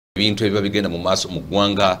ebintu ebiba bigenda mu maaso mu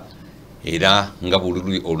ggwanga era nga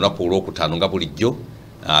buli olunaku olwokutaano nga bulijjo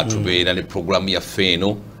tubeera ne programu yaffe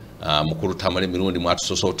eno mukulu Tamale Mirundi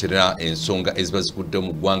mwatusosootera ensonga eziba zigudde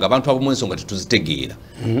mu ggwanga abantu abamu ensonga tetuzitegeera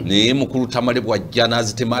naye mukulu Tamale bw'ajja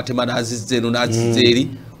n'azitematema n'azizza eno n'azizza eri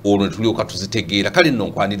olwo ne tulyoka tuzitegeera kale nno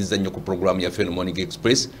nkwaniriza nnyo ku programu yaffe eno Morning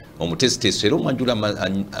Express omutesitesero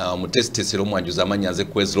omwanjuza amannya nze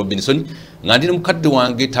Kwezi Robinson nga ndi ne mukadde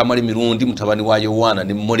wange Tamale Mirundi mutabani wa Yowaana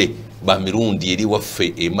ne Mmole ba Mirundi eri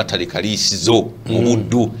waffe e Matale Kaliisizo mu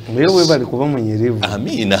Buddu wewe bali kuba munyirivu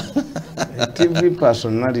amina TV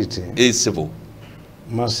personality esebo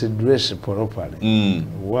must dress properly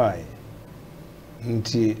why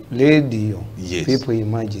nti radio people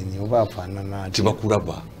imagine oba afaanana ati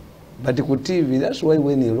tibakulaba but ku TV that's why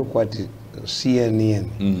when you look at CNN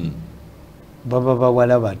baba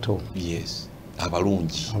bawala bato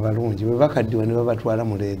abalungi bwe bakaddiwa ne babatwala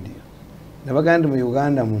mu radio nabaganda mu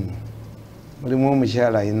Uganda muno mulimu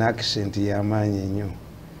omukyala alina accent y'amaanyi ennyo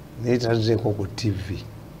naye tazzeeko ku TV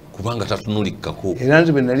kubanga tatunulikkako era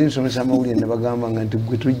nze bwe nali nsomesa amawulire ne bagamba nga nti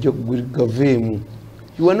gwe tujja gaveemu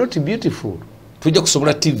you are not beautiful tujja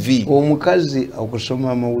kusobola TV omukazi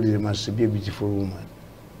okusoma amawulire must be a beautiful woman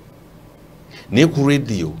ne ku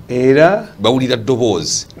radio era bawulira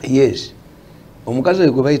ddoboozi yes omukazi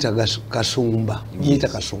gwe bayita kasumba yita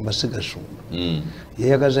kasumba si gasumba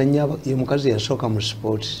yayagaza nnyo ye mukazi yasooka mu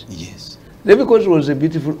sports ne because was a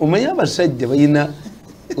beautiful omanya abasajja bayina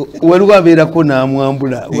waliwo abeerako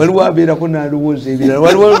n'amwambula waliwo abeerako n'alowooza ebirala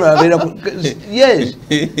waliwo abeerako yes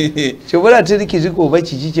kyobola teri kiziko oba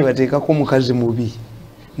kiki kye bateekako omukazi mubi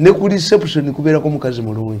ne ku reception kubeerako omukazi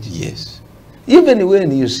mulungi even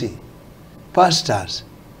when you see pastors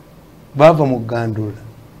bava mu gandula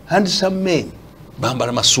handsome men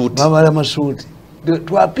bambala masuuti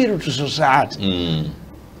to appeal to society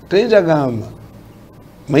toyinza gamba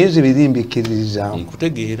mayinza biri mbikkiririzaamu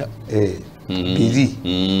nkutegeera biri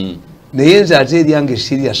naye nze ate eryange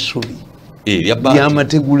sirya ssubi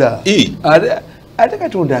lyamategula ate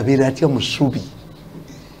Katonda abeera atya mu ssubi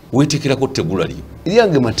wetekerako tegula lyo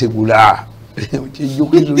eryange mategula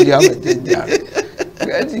kyejjukizo lyabajjajja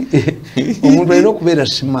omuntu alina okubeera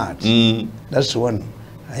smart that's one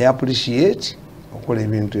I appreciate okola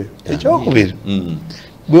ebintu ebyo ekyokubiri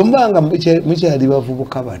bwe mbanga mukyali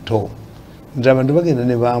bavubuka bato nti abantu bagenda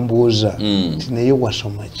ne bambuuza nti naye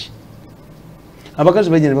wasoma ki abakazi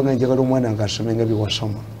bajja ne bagamba njagala omwana nga asome nga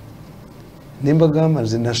byewasoma ne mbagamba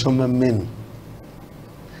nze nasoma menu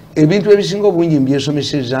ebintu ebisinga obungi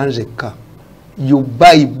mbyesomeseza nzekka you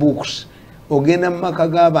buy books ogenda mu maka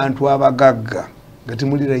g'abantu abagagga nga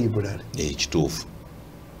temuli library ekituufu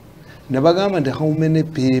nabagamba nti how many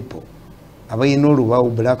people abayina olubaawo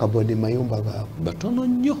blackboard mayumba gaabwe batono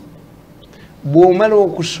nnyo bw'omala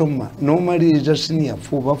okusoma n'omaliriza senior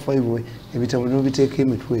 4 oba 5 ebitabo n'obiteeka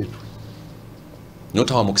emitwetu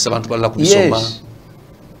notawa mukisa abantu balala kubisoma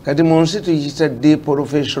kati mu nsi tuyita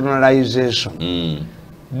deprofessionalization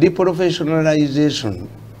deprofessionalization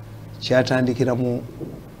kyatandikira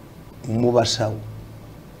mu basawo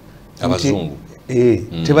abazungu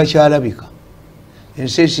tebakyalabika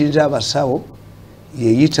ensi esinza abasawo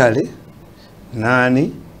ye Italy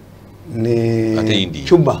nani ne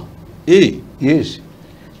Cuba yes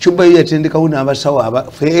Cuba yatendekawo n'abasawo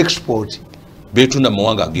fe export betunda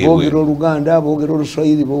mawanga agewe boogera Oluganda boogera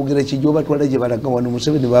Oluswahili boogera kijjo batwala gye balaga wano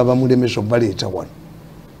Museveni baba mulemeso baleeta wano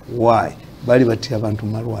why bali batya abantu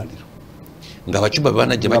mu malwaliro nga abacuba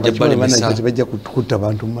banajja bajja kutta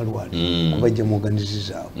abantu mu malwaliro kubajja mu organizi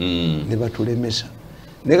zaabwe ne batulemesa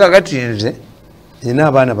ne kakati nze nina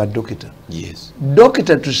abaana ba dokita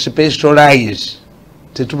dokita to specialize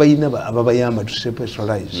tetubayina ababayamba to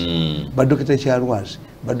specialize badokita kyalwazi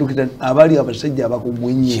badokita abali abasajja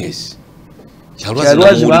abakugwenye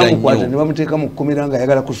kyalwazi bamukwata ne bamuteeka mu kkomera nga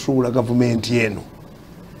ayagala kusuula gavumenti eno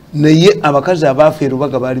naye abakazi abaafa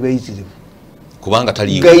erubaga baali bayitirivu kubanga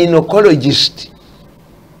tali gynecologist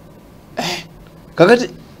kakati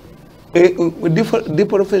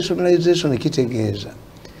deprofessionalization kitegeeza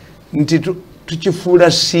nti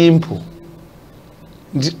tukifuula simple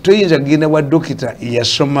nti toyinza kugenda wa dokita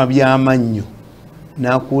yasoma byamannyo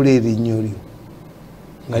n'akuula erinnyo lyo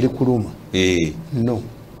nga likuluma no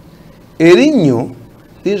erinnyo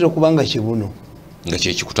liyinza okuba nga kibuno nga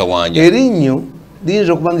kyekikutawanya erinnyo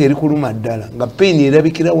liyinza okuba nga erikuluma ddala nga paini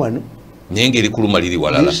erabikira wano naye ng'erikuluma liri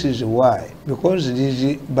walala. This is why, because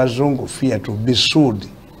these bazungu fear to be sued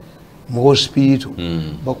mu hospital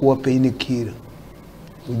bakuwa pain killer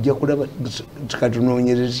ujja kulaba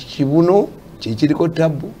katunoonyereza kibuno kyekiriko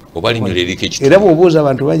tabu oba linnyo liriko ekitu era bw'obuuza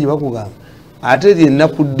abantu bangi bakugamba ate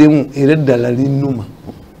lyennakuddemu era eddala linnuma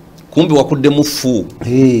kumbi wakudde mufu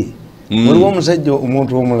waliwo omusajja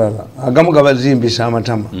omuntu omulala agamu gabazimbisa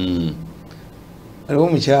amatama waliwo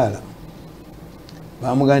omukyala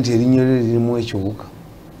bamugaa nti erinnya lye lirimu ekiwuka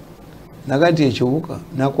naga nti ekiwuka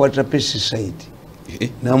nakwata pesticide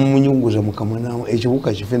namumunyunguza mukamwa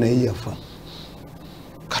ekiwuka kife naye yafa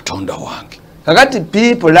katonda wange kakati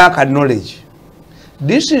people lack knowledge.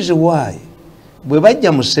 This is why bwe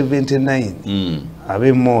bajja mu 79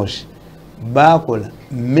 abe Moshi bakola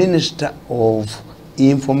Minister of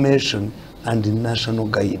Information and National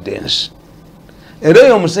Guidance. Era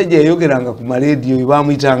oyo omusajja yayogeranga ku maradio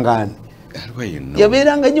bamuyitangani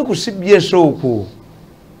yabeeranga nnyo ku CBS okwo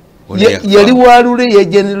yali walule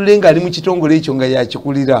yajanirule nga ali mu kitongole ekyo nga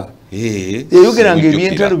yakikulira yayogeranga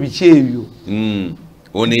ebyentalo biki ebyo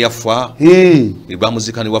one yafa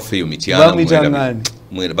bamuzikani waffe eyo mityana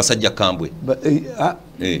basajja kambwe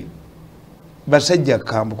basajja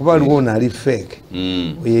kambwe kuba waliwo ono ali fake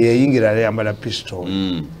oyo yayingira ayambala pistol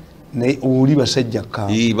naye oli basajja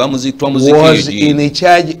kambwe was in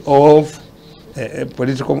charge of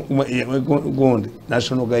political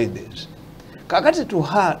national guidance. Kakati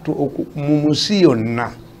mu nsi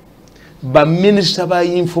yonna baminister ba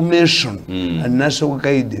information and national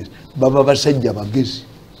guidance baba basajja bagezi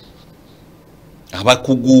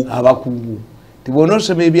abakugu tibona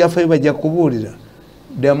osoma ebyafaayo bajja kubuulira.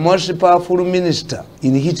 The most powerful minister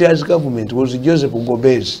in Hitler's government was Joseph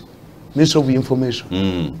Goebbels, Minister of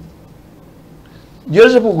Information.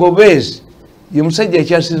 Joseph Goebbels ye musajja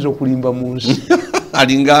ekyasinza okulimba mu nsi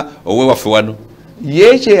alinga owe waffe wano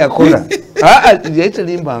yekye yakola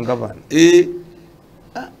yayitalimbanga bano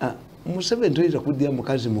Museveni toyinza kuddira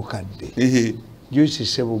mukazi mukadde Joyce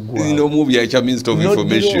Sebugwa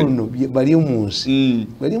bali mu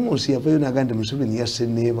nsi yavayo naga nti Museveni yasse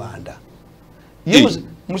nebanda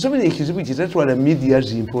Museveni ekizibu kitatwala media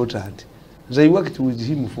as important. I worked with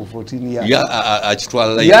him for 14 years.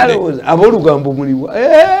 Abolugambo muliwa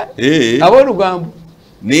abolugambo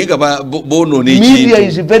media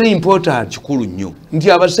is very important kikulu nnyo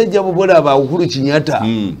nti abasajja bobola aba Uhuru Kenyatta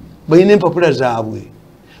balina empapula zaabwe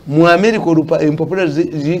mu America empapula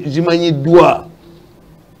zimanyiddwa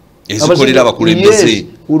ezikolera abakulembeze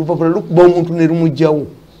olupapula lukuba omuntu ne lumujjawo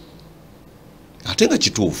ate nga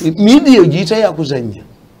kituufu media giyita yakuzanya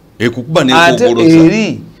ekukuba n'ekogoloza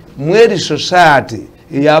eri mweri society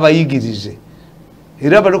eyabayigirize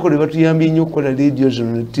era abalokole batuyambye nnyo okukola radio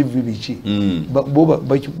zino ne TV biki bo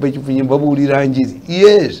bakifunye babuulira njiri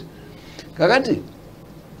yes kakati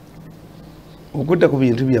okudda ku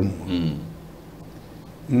bintu byammwe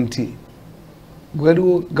nti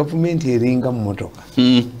waliwo gavumenti eringa mu motoka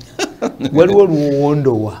waliwo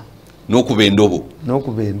luwondowa n'okuba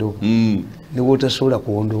endobo newotasobola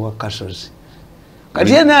kuwondowa kasozi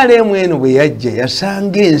kati NRM eno bwe yajja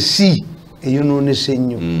yasanga ensi eyonoonese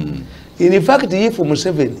nnyo. In fact, if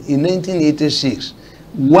Museveni in 1986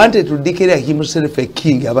 wanted to declare himself a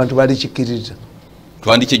king, abantu balikikkiriza.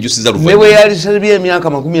 Twandikyejjusiza luvannyuma. Ne bwe yalisabye emyaka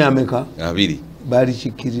 20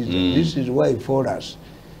 balikikkiriza. This is why for us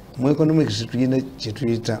mu economics tulina kye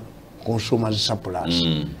tuyita consumer surplus.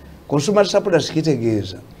 Consumer surplus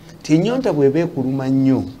kitegeeza ti ennyonta bw'eba ekuluma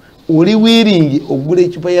nnyo oli wiringi ogula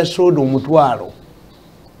ekipa ya soda omutwalo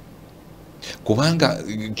kubanga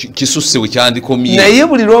kisusse we kyandikomye naye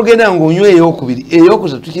buli lwogenda ng'onywa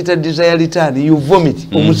eyokusatu tukiyita desire return you vomit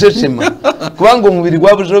omusesema kubanga omubiri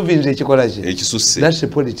gwabuzovinze ekikola kye ekisusse that's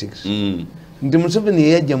politics nti Museveni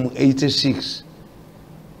yeyajja mu 86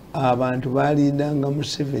 abantu balindanga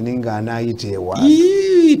Museveni ng'anaayita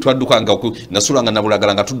ewaabwe twaddukanga nasulanga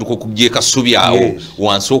nabulagala nga tudduka okugyeka kasubi awo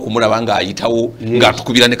wansi okumulaba ng'ayitawo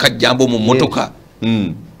ng'atukubira ne kajjambo mu mmotoka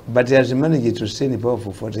but he has managed to stay in power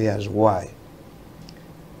for 40 years. Why?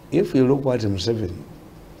 If you look what Museveni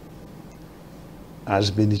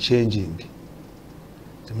has been changing,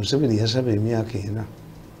 Museveni yasaba emyaka ena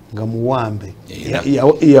nga muwambe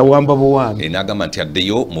yawamba buwambe n'agamba nti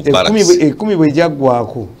addeyo mu balance 10 bwe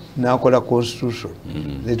jaggwako n'akola constitution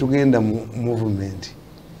netugenda mu movement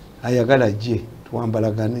ayagala gye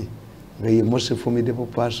tuwambalagane nga ye most formidable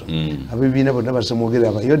person abibiina bonna basemwogera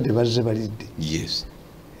abayodde bazze balidde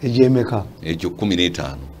egyemeka ekyo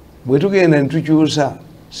 15 bwe tugenda netukyusa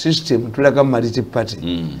system tulaga multi party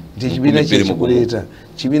nti ekibiina kyekikuleeta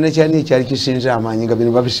kibiina kyani ekyali kisinza amaanyi nga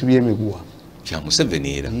bino babisibye emiguwa kya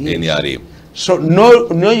Museveni era NRM. So no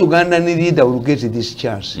Ugandan leader will get this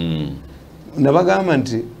chance. Nabagamba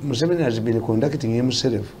nti Museveni has been conducting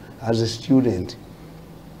himself as a student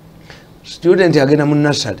agenda mu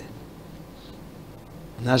nursery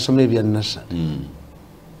nasoma ebya nursery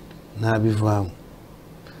n'abivaamu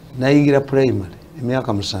n'ayingira primary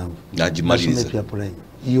emyaka 7 n'agimaliriza ebya primary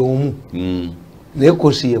y'omu naye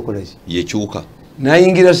kosi yekolaki yekyuka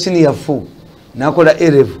nayingira senior 4 nakola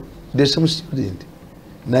A-level the same student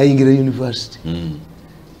nayingira university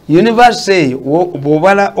university eyo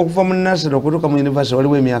bwobala okuva mu nasero okutuuka mu university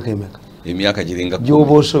waliwo emyaka giringa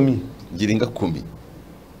gyoba osomye giringa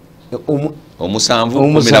 10 omusanvu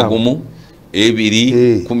 11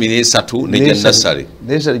 2 13 neja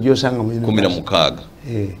nasale gyosanga mu 16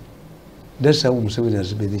 that's how Museveni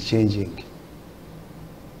has been changing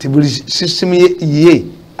tibuli system ye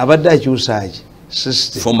abadde akyusaaki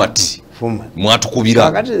system format mwatukubira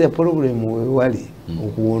kakati the problem wewali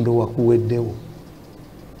okuwondowa kuweddewo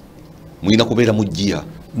mwina kubeera mujjiya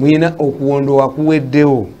mwina okuwondowa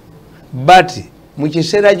kuweddewo but mu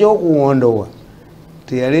kiseera gy'okuwondowa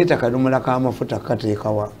teyaleeta kadomola k'amafuta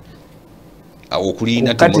kateekawa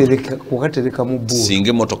kukatereka mu bbuuli singa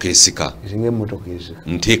emmotoka esika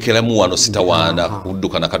nteekeramu wano sitawaana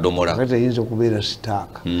kudduka na kadomola kakati eyinza okubeera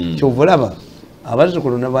sitaaka kyova olaba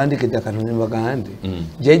abazzukulu nabandikidde Katonda bagaa nti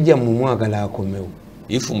jjajja mu mwagala akomewo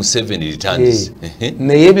ifu mu 7 returns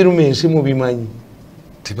naye ebiruma ensi mubimanyi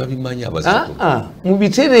tebabimanyi abazzukulu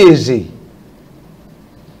mubitereeze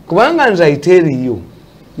kubanga nze ayiteeriyo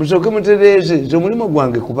musooke mutereeze ze omulimu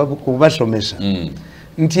gwange kubasomesa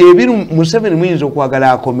nti ebiru Museveni muyinza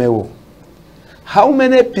okwagala akomewo. How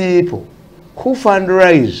many people who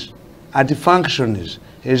fundraise at functions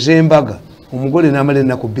ez'embaga omugole n'amala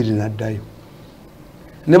ennaku 2 n'addayo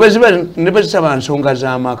ne bazisaba nsonga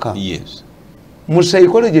z'amaka. Mu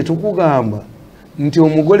psychology tukugamba nti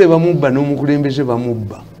omugole bamubba n'omukulembeze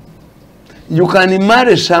bamubba. You can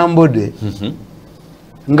marry somebody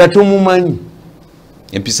nga tumumanyi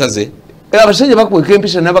empisa ze abasajja bakweka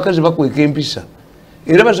empisa n'abakazi bakweka empisa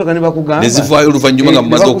era basooka ne bakugamba nezivaayo oluvannyuma nga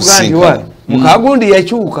mumaze okusinka mukagundi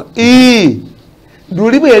yakyuka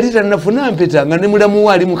luli bwe yali tannafuna mpeta nga ne mulamu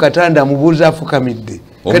we ali mu katanda amubuuza afukamidde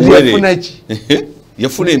kati yafuna ki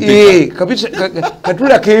yafuna empeta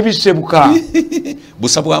katula kebisse buka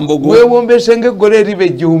busa bwa mbogo weewombese ng'eggole eriba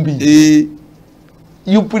ejjumbi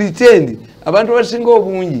you pretend abantu abasinga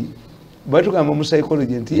obungi batugamba mu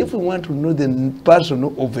psychology nti if we want to know the person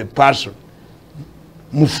of a person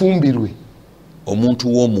mufumbirwe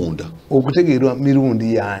omuntu w'omunda okutegeerwa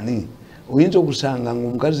mirundi yaani oyinza okusanga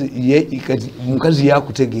omukazi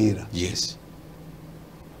yakutegeera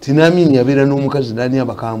tinamini yabeera n'omukazi nani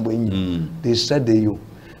abakambwe ennyo thestaddeyo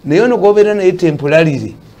naye ono gobeera naye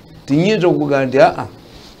temporarire tinyinza okugamba nti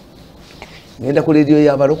ngenda ku leediyo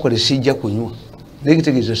y'abalokole sijja kunywa naye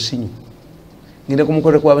kitegeeza sinywa ngenda ku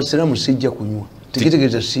mukolo gw'abasiraamu sijja kunywa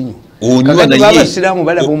tikitegeeza sinywa kakati babasiraamu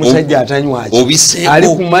balaba omusajja atanywaki ali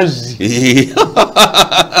ku mazzi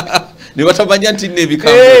ne batamanya nti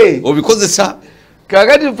n'ebikambo obikozesa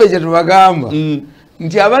kakati ffe kye tubagamba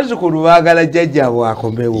nti abazzukulu baagala jjajjaabwe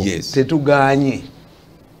akomewo tetuganye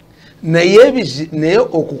naye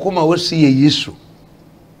okukomawo si ye Yesu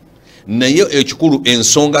naye ekikulu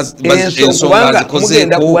ensonga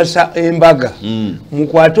mugenda kuwasa embaga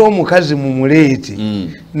mukwate omukazi mumuleete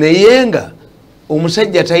naye nga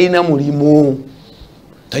omusajja talina mulimu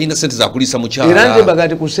talina sente zakuliisa mukyala era nze mbaga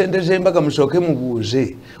nti ku sente z'embaga musooke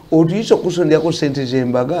mubuuze otuyisa okusonderako sente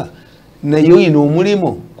z'embaga naye oyina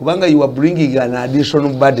omulimu kubanga you are bringing an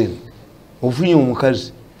additional burden ofunye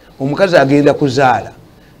omukazi agenda kuzaala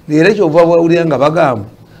era kyova bwawulira nga bagamba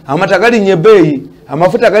amata galinnya ebbeeyi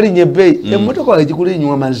amafuta galinnya ebbeeyi emmotoka wagikula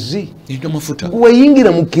enywa mazzi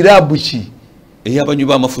weyingira mu kiraabu ki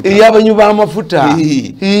ey'abanywi b'amafuta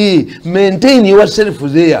maintain yourself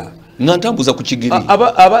there nga ntambuza ku kigiri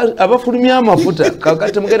abafulumya amafuta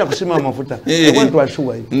kakati mugenda kusima amafuta I want to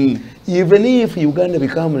assure you even if Uganda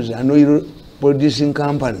becomes an oil producing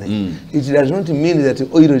company it does not mean that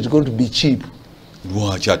oil is going to be cheap.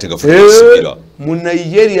 Mu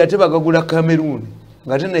Nigeria ate bagagula Cameroon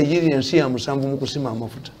nga ate Nigeria nsi ya 7 mu kusima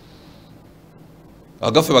amafuta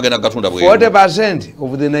agafe bagenda gatunda bwe 40%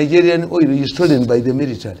 of the Nigerian oil is stolen by the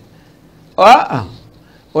military.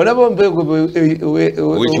 Olaba mpego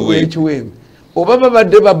ekiwembe oba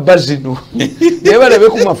babadde babba zino naye balabe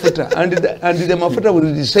ku mafuta and the mafuta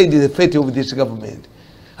will decide the fate of this government.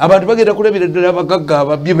 Abantu bagenda kulabira ddala abagagga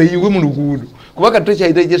ababye bayiwe mu luguudo kuba kati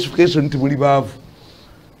tokyayita justification nti muli baavu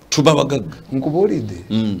tuba bagagga nkubuulidde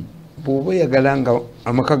bw'oba oyagala nga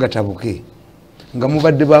amaka gatabuke nga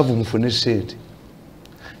mubadde baavu mufune sente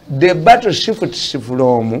the battle shifts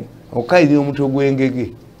from okayirira omutwe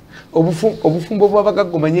gw'engege obufumbo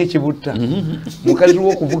bw'abagagga omanye ekibutta mukazi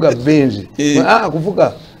w'okuvuga benzi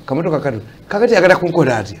kuvuga kamotoka kano kakati agala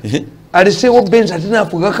kunkola atya aliseewo benzi ate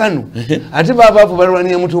naafuga kano ate baabaavu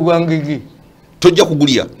balwanira mutwe gwa ngege tojja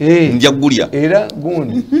kugulya nja kugulya era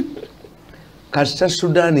gundi kasita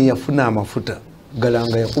Sudan yafuna amafuta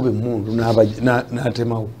Galanga yakuba emmundu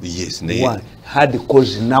n'atemawo. Yes, why had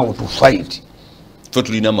cause now to fight. Ffe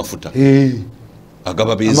tulina amafuta.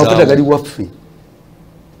 Agaba amafuta gali waffe.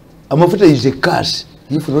 Amafuta is a curse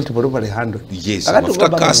if not properly handled. Yes, amafuta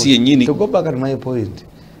curse yennyini. To go back at my point.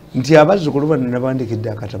 Nti abazzukulu bano nabandikidde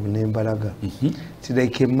akatabu n'embalaga. Ti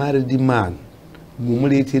like a married man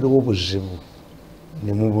mumuleetera obuzibu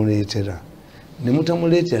ne mumuleetera ne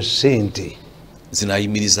mutamuleetera ssente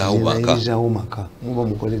zinayimirizaawo maka muba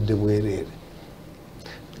mukoledde bwereere.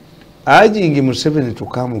 Urging Museveni to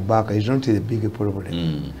come back is not the big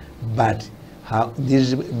problem. But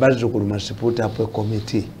this bazzukulu must put up a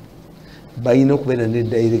committee. Bayina okubeera ne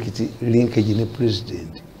direct linkage ne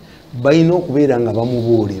president. Bayina okubeera nga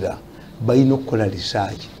bamubuulira. Bayina okukola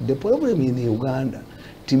research. The problem in Uganda,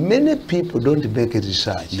 many people don't make a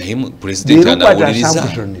research. President anawuliriza.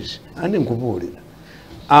 Andi nkubuulira.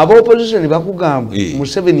 Aba opposition bakugamba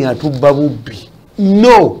Museveni atubba bubbi.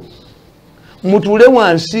 No. Mutule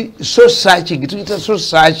wansi so searching, tuyita so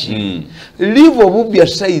searching. Leave obubbi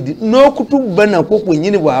aside n'okutubba nakwo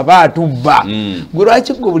kwennyini bw'aba atubba. Gwe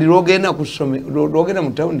lwaki gwe buli lw'ogenda ku ssomero lw'ogenda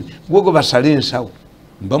mu tawuni gwe basale ensawo.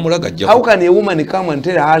 How can a woman come and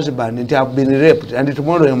tell her husband that I've been raped and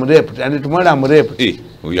tomorrow I'm raped and tomorrow I'm raped?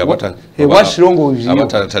 What's wrong with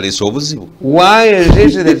you? Why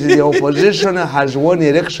is it that the opposition has won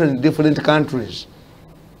election in different countries?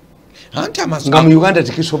 Ngamu Uganda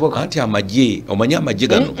tikisoboka. Anti amagye, omanya amagye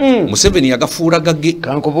gano. Museveni yagafuura gagge.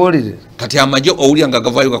 Kankubuulire. Kati amagye owulya nga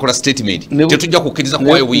gavaayo gakola statement. Tetujja kukkiriza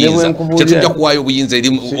kuwaayo buyinza. Tetujja kuwaayo buyinza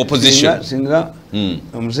eri opposition. Singa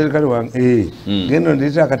omuserikale wange genda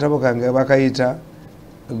ndiyita akatabo kange bakayita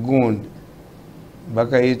gundi.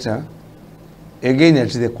 Bakayita again at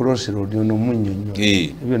the crossroad ono munnyonnyo.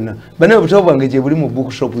 Byonna. Bano obutabo bwange gye buli mu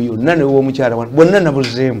bookshop yonna ne w'omukyala wange bonna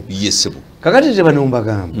nabuzeemu. Yes sebo. Kakati gye bano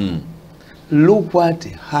mbagamba. Look what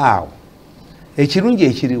how ekirungi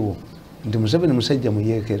ekiriwo nti Museveni musajja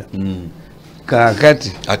muyeekera.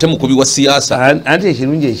 Kakati ate mukubi wa siasa anti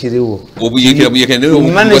ekirungi ekiriwo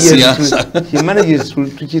obuyeekera ne siasa manages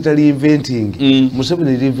tukita reinventing.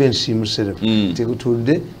 Museveni reinvents himself.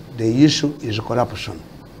 Today the issue is corruption.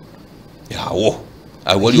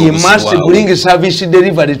 He must bring service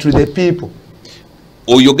delivery to the people.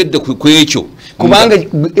 Oyogedde ku ekyo kubanga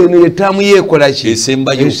eno etamu yeekola ki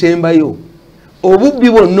esembayo obubbi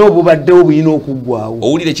bwonna obubaddewo buyina okuggwawo.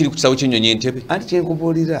 Owulire kiri ku Kisaawe Entebe anti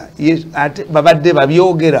kyenkubuulira ate babadde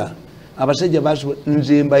babyogera abasajja basobola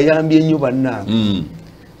nze mbayambye ennyo bannange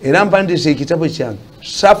era mpandiise ekitabo kyange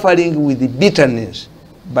suffering with bitterness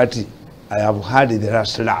but I have had the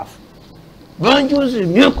last laugh. Banjuze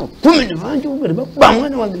emyaka 10 ne banjogera bakuba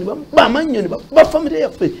mwana wange ne bakuba amannyo ne bakuba famire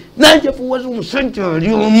yaffe nanjafuwaza omusajja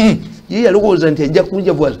ali omu ye yalowooza nti ajja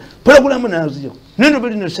kunjafuwaza pulogulamu nazijako neno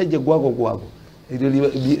bali nasajja gwago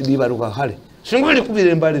eryo libaluka kale singa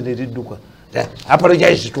likubira embali neridduka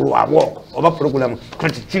apologize to lwabwoko oba pulogulamu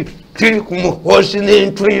kati kiri ku muhosi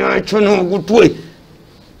n'entwe yakyo n'ogutwe.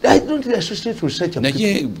 I don't associate with such a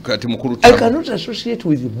people. I cannot associate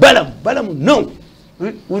with Balaam, no.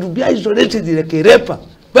 We will be isolated like a rapper.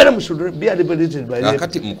 Balaam should be liberated by rapper.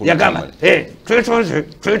 Yagama, hey, twetonze,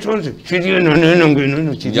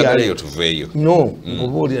 no,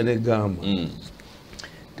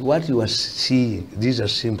 what you are seeing, these are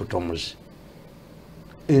symptoms.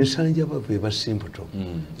 Ensanja bavu eba symptom.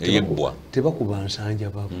 Tebakuba nsanja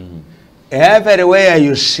bavu. Everywhere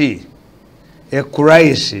you see a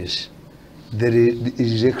crisis that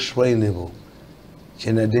is explainable.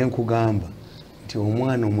 Kyenadde nkugamba nti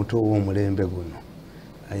omwana omuto w'omulembe guno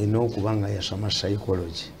alina okuba nga yasoma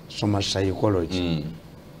psychology.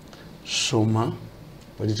 Soma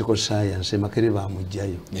political science emakere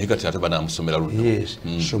bamugjayo. Naye kati ate banaamusomera luno. Yes.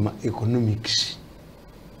 Soma economics.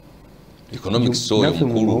 Economics oyo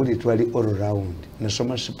mukulu. Twali all round.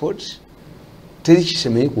 Nasoma sports. Teri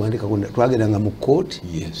kisemeye kuwandika kuna twagendanga mu court.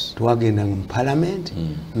 Yes. Twagendanga mu parliament.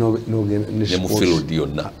 No field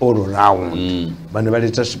yonna. All round. Bano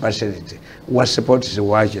baleta speciality. What sport is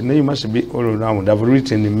watching. Now you must be all around. I've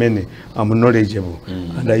written many. I'm knowledgeable.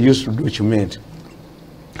 And I used to document.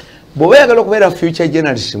 Bw'oba oyagala okubeera future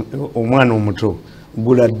journalist omwana omuto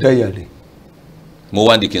gula diary.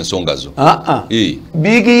 Muwandika ensonga zo.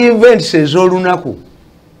 Big events ez'olunaku.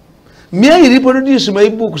 Me I reproduce my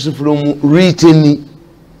books from written.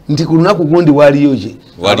 Nti ku lunaku gundi waliyo ki?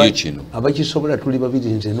 Waliyo kino. Abakisobola tuli babiri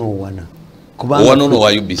nze n'owana. Kubanga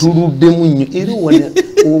tuluddemu nnyo era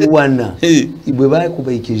owana bwe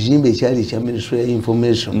baakuba ekizimbe ekyali ekya Ministry ya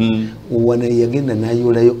Information owana yagenda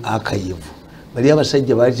n'ayolayo akayevu. Bali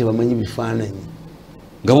abasajja baali tebamanyi bifaananyi.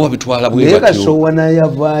 Nga wabitwala bwe batyo. Naye kasoowa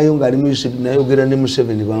n'ayavaayo ng'ali mu Yusuf n'ayogera ne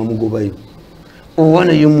Museveni baamugobayo.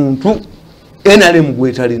 owana ye muntu NRM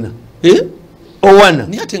gwetalina owana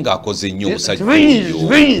ni ate ng'akoze nnyo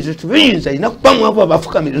omusajja tubiyinza ina kubamu abo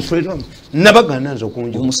abafukamira nswera nabagana nze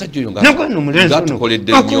okunjula omusajja oyo nagwana omulenzi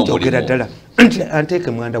ng'atukoledde nnyo omulimu ddala nti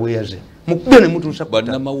anteeke mwanda we yaze mukube ne mutuusa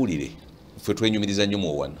bannamawulire ffe twenyumiriza nnyo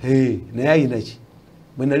muwana naye ayina ki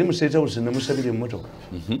bwe nali mu State House namusabira emmotoka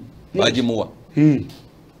bagimuwa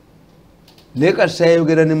naye kasi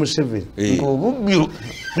ayogera ne Museveni ng'obubbi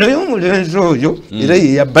naye omulenzi oyo era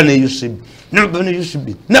ye yabba ne UCB nabba ne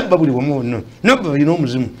UCB nabba buli wamu wonna nabba alina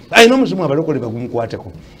omuzimu alina omuzimu abalokole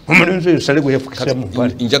bagumukwateko omulenzi oyo sale gwe yafukisa mu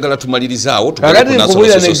mpale njagala tumalirizawo kakati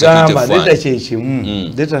nkubulira negamba leta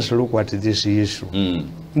kyekimu let us look at this issue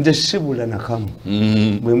nze sibula nakamu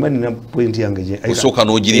bwe mba nina pointi yange osooka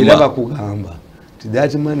n'ogirima bakugamba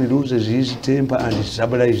that man loses his temper and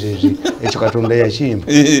stabilizes ekyo katonda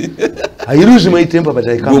yakimpa I lose my temper but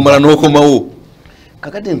I can't omala n'okomawo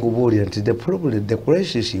kakati nkubuulira nti the problem the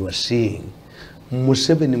crisis you are seeing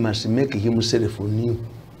Museveni must make himself new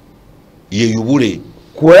yeyubule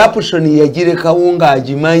corruption yagirekawo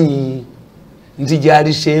ng'agimanyi nti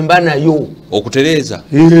gyalisemba nayo okutereeza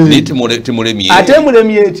timulemye ate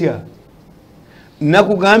mulemye etya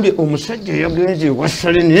nakugambye omusajja yagenze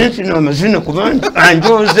wasale nensina amazina kubanga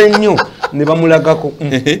anjoze nnyo ne bamulagako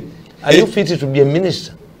are you fit to be a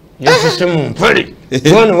minister yafise mu mpale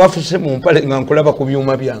bwana wafise mu mpale nga nkulaba ku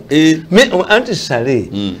byuma byange anti sale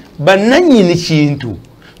bannannyini kintu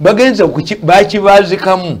bagenza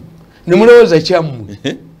bakibazikamu ne mulowooza kyammwe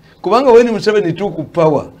kubanga weni Museveni tuku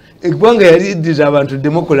power eggwanga yalidiza abantu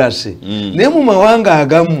democracy naye mu mawanga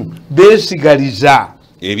agamu beesigaliza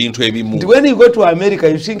ebintu ebimu when you go to America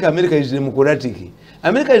you think America is democratic.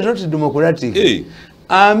 America is not democratic.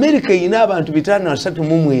 America ina abantu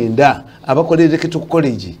 539 abakolera electoral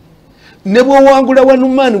college ne bwowangula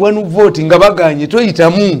wanu vote nga baganye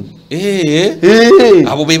toyitamu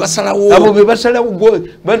abo be basalawo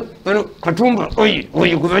Katumba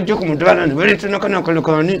oyi kubajja ku mutwala ne baleetana kana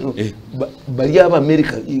kalokani bali aba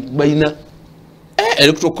America bayina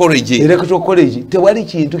electoral college tewali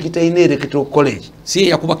kintu kitayina electoral college si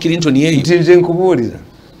yakuba Clinton yeyo ntinze nkubuulira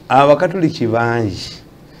abakatoliki bangi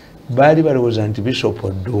baali balowooza nti Bishop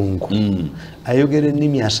Odungu ayogera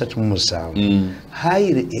ennimi 37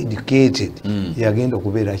 highly educated yagenda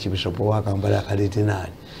okubeera Bishop wa Kampala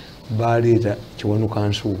akaletenaali baleeta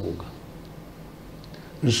Kiwanuka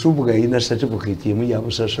Nsubuga yina certificate yemu ya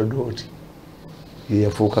busaserdoti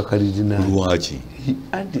yafuuka kalidinaali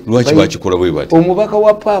lwaki bakikola bwe bati omubaka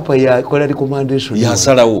wa Papa yakola recommendation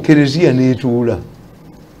yasalawo Kereziya neetuula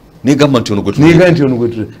negamba nti ono gwe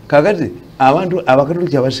kakati abantu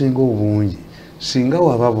abakatoliki abasinga obungi singa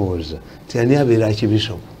wababooza tiyani abeera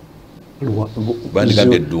Archbishop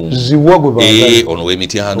bandigambye Ddungu ziwa gwe baagala ono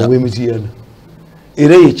w'Emityana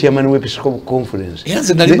era ye chairman w'Episcopal Conference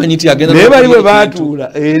nze nali manyi nti agenda naye bali bwe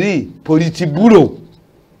baatuula eri Politbureau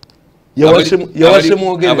yawase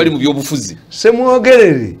Semwogerere abali mu byobufuzi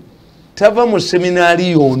Semwogerere tava mu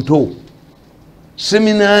seminaari yonto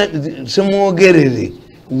Semwogerere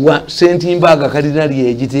wa Sentimbaga Kardinali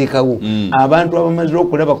yegiteekawo abantu abamaze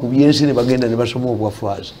okulaba ku byensi ne bagenda ne basoma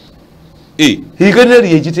obwafaaza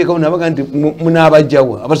Kardinali yegiteekawo nabaga nti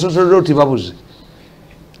munaabajjawa abasaserodoti babuze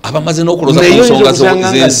abamaze n'okuloza ku nsonga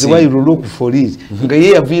z'ensi nga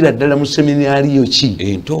ye yaviira ddala mu seminaari yo ki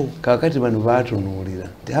ento kaakati bano baatunuulira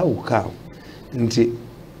nti awuka nti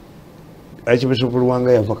Archbishop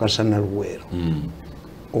Lwanga yava Kasana Luweero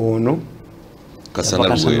ono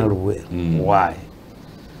Kasana Luweero why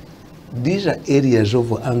these are areas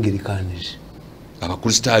of Anglicans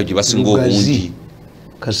abakristaayo gye basinga obungi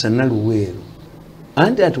Kasana Luweero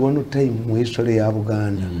anti at one time mu history ya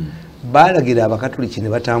Buganda balagira abakatoliki ne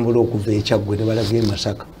batambula okuva ekyagwe ne balaga e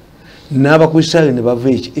Masaka n'abakristaayo ne bava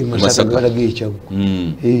e Masaka ne balaga ekyagwe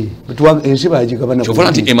ensi bagigabana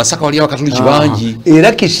kyova nti e Masaka wali abakatoliki bangi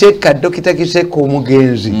era Kiseka Dokita Kiseka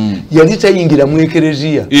omugenzi yali tayingira mu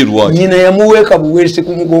ekereziya nyina yamuweeka buweesi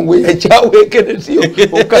ku mugongo yakyawa ekereziya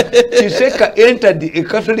Kiseka entered a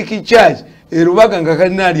Catholic church erubaga nga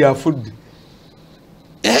kalinaali afudde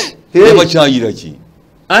bakyayira ki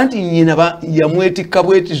anti nyina yamwetikka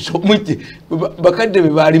bwetiso mujje bakadde be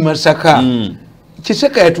baali Masaka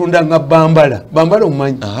Kiseka yatundanga Bambala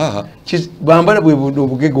omumanyi Bambala bwe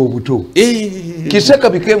obugege obuto Kiseka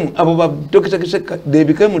became abo ba Dr. Kiseka they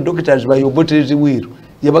became doctors by Oboterezi Wiru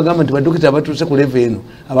yabagamba nti badokita abatuuse ku level eno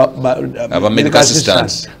aba medical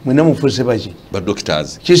assistants mwena mufuse baki ba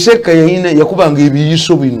doctors Kiseka yakubanga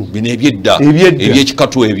ebiyiso bino ebyedda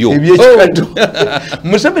ebyekikatu ebyo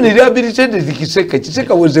Museveni rehabilitated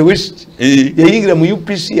Kiseka was a west yayingira mu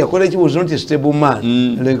UPC yakola ki was not a stable man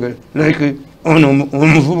like ono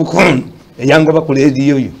omuvubuka ono yango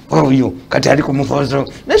bakulediyo oyo kati ali ku mufozo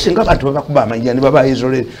nesinga abantu babakuba amanya ne baba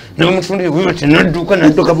izole ne mutundi wiwete nodduka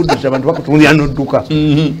nadduka buddusa abantu bakutundi anodduka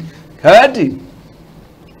kati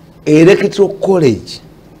electoral college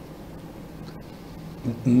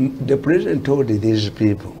the president told these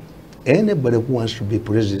people anybody who wants to be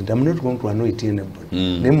president I'm not going to anoint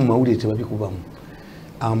anybody ne mu mawuli tebabikubamu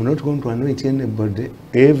I'm not going to anoint anybody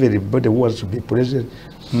everybody who wants to be president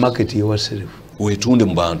market yourself wetunde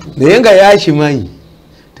mu bantu naye nga yakimanyi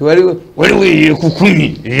waliwo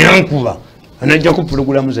yekukumi yankuba anajja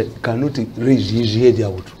kupulogulamu ze cannot raise his head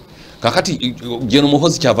out kakati Jeno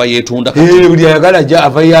Muhoozi kyava yeetunda buli ayagala ajja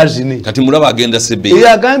ava yazine kati mulaba agenda sebe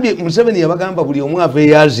yagambye Museveni yabagamba buli omu ava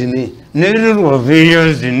yazine nerero ava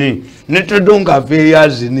yazine netodonga ava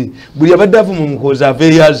yazine buli abadde avuma Muhoozi ava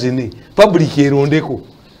yazine public erondeko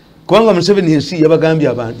kubanga Museveni ensi yabagambye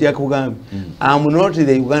abantu yakugambye I'm not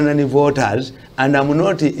the Ugandan voters and I'm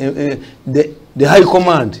not the high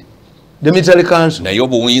command the military council naye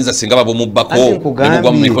obuyinza singa babo mubbako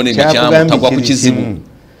nebugwa mu mikono emikyamu tagwa ku kizibu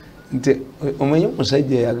nti omanyi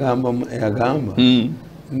omusajja yagamba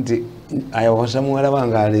nti ayawasa muwala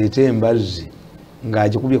wange aleete embazzi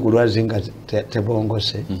ng'agikubye ku lwazi nga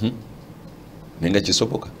tebongose nenga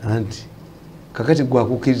kisoboka anti kakati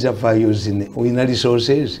gwakukkiriza vayo zine oyina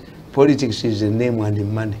resources politics is a name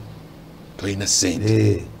and money toyina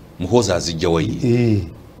sente Muhoozi azijja wayi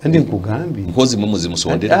andi nkugambye Muhoozi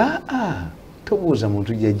mumusondera tobuuza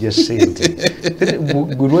muntu jajja sente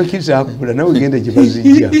gulwakiza akugula nawe genda gye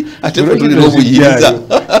bazijja ate tulina obuyinza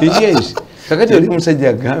yes kakati oli omusajja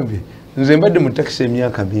agambye nze mbadde mu takisi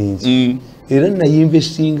emyaka mingi era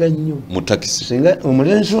nayinvestinga nnyo mu takisi singa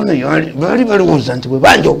omulenzi ono baali balowooza nti bwe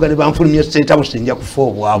banjogale banfulumya sente sinja kufa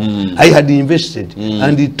obwavu I had invested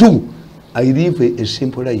and two I live a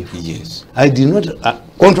simple life yes I did not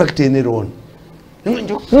contract any loan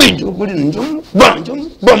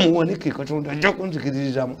bamuwanike katonda ajja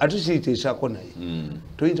kunzikiririzamu ate siiteesaako naye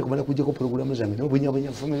toyinza kumala kujjako puroguramu zange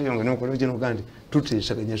nobunyabunya famire yange nokola kino kandi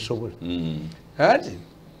tuteesaganya sobola kati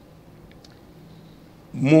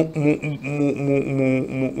mu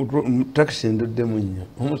takisi ndoddemu nnyo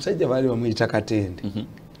omusajja baali bamuyita Katende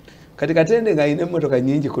kati Katende ng'alina emmotoka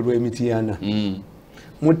nnyingi ku lw'emitiana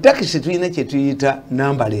mu takisi tulina kye tuyita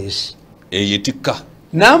nambalesi eyetikka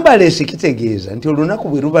nambalesi kitegeeza nti olunaku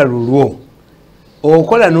bwe luba lulwo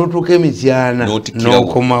okola n'otuuka emityana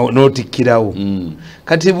n'otikkirawo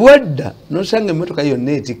kati bwadda n'osanga emmotoka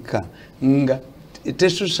yonna etikka nga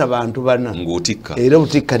tesusa bantu bana era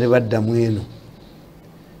otikka ne baddamu eno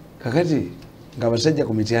kakati ng'abasajja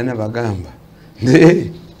ku mityana bagamba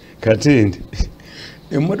Katende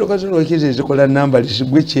emmotoka zolwakiza ezikola nambalesi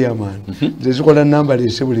gwe chairman zezikola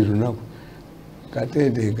nambalesi buli lunaku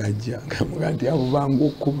Katende ngajja ngamuga nti abo bangu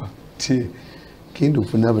okuba ti kindu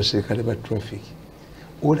funa abaserikale ba traffic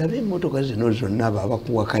olabe emmotoka zino zonna abo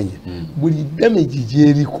abakuwakanya buli damage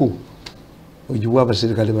gyeriko ogiwa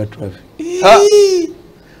abaserikale ba traffic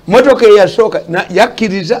motoka eyasooka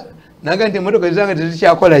yakkiriza naga nti emmotoka ezange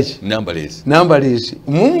tezikyakola ki nambalesi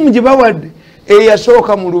gye bawadde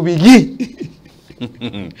eyasooka mu Lubigi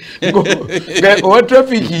owa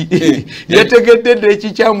trafiki yategedde dde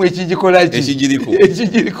ekikyamu ekigikolaki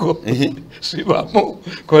ekigiriko sibamu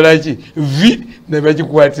kolaki vi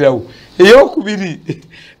nebagikukwatirawo eyokubiri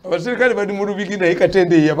abaserikale bali mu Lubigi naye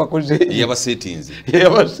Katende eyabakoze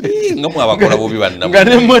nga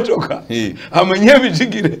nemmotoka amanye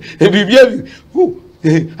ebizigire ebibya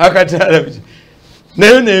akataala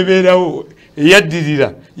nayo nebeerawo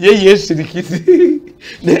eyaddirira ye yesirikizi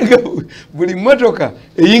nenga buli mmotoka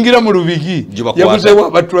eyingira mu Lubigi yabuzeewo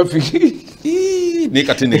abatrafiki ne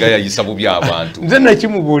Katende gayayisa bubi abantu nze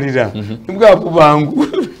nakimubuulira bwabu bangu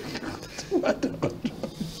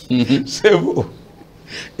sebo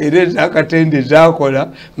era ezakatende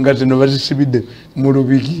zakola nga zino bazisibidde mu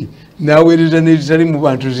Lubigi naweereza nezitali mu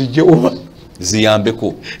bantu zijjeoba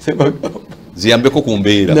ziyambeko ku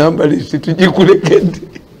mbeera nambalisi tugikulekedde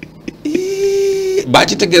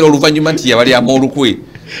bakitegeera oluvannyuma nti yabalyamu olukwe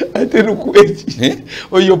ate lukweki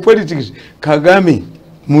oyo politics Kagame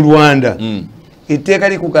mu Rwanda etteeka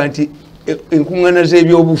likuga nti enkuŋŋaana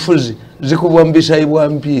z'ebyobufuzi zikubwa mu bisaayi bwa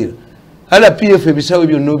mpiira RPF ebisaawe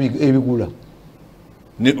byonna ebigula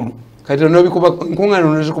kati enkuŋŋaana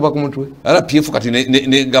nozikuba ku mutwe RPF kati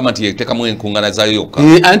negamba nti yeteekamu enkuŋŋaana zayo yokka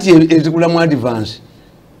anti ezigulamu advance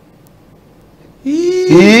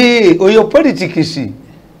oyo politics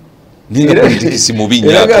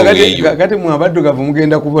kati mwabaddugavu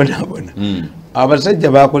mugenda kubonaabona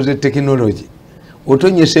abasajja bakoze tekinologi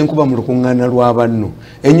otonyesa enkuba mu lukuŋŋaana lwa banno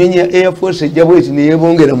enyonyi ya Air Force ejja bweti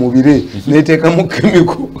neyebongera mu bire neteekamu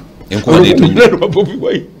kemiko olukuŋŋaana lwa Bobi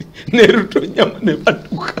Wine ne Rutonyama ne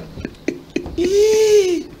batuka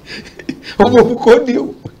obo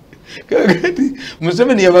bukodio kakati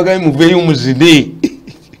Museveni yabagaye muveyo muzine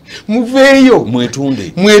muveyo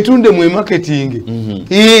mwetunde mwe marketing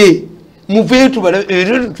muveyo tubala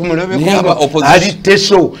tumulabe ko ali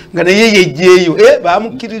teso nga naye yejeyo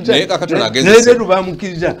bamukiriza naye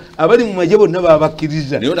bamukiriza abali mu majebo naba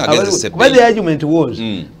bakiriza but the argument was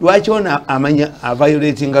lwaki ona amanya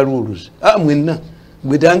violating rules mwenna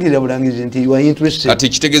gwetangira bulangizi nti you are interested ati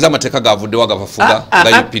kitegeza amateka gavudde wagabafuga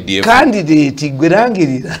ga UPDF candidate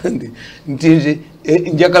gwerangirira nti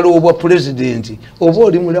njagala obwa president oba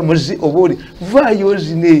oli mulamuzi oba oli vayo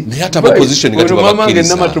zine naye ata opposition gati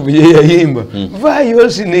babakiriza namatubu yeyayimba vayo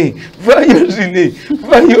zine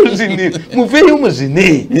muveyo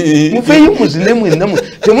muzine mwenna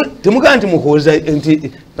temugaa nti mukoza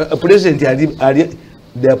nti president ali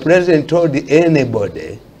the president told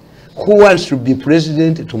anybody who wants to be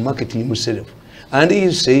president to market himself, and he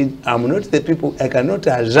said, I'm not the people, I cannot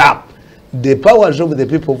usurp the powers of the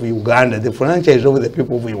people of Uganda, the franchise of the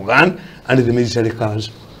people of Uganda and the military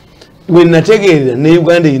council. When I take it,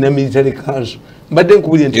 Uganda in a military council, but then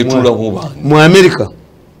couldn't mu America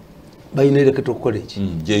by electoral college.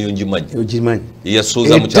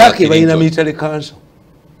 Turkey by a military council.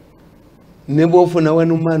 Nebo for now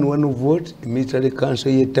one man one vote military council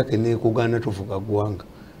yetake ne kugana tufuka gwanga.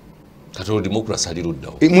 Katolo democracy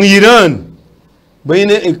aliruddawo mu Iran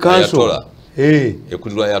bayine a council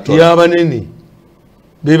ekulirwa ayatola yabanene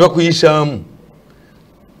beba kuyisamu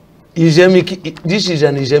Islamic, this is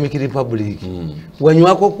an Islamic republic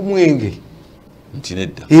wanywako kumwenge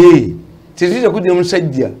ntinedda tizira kujja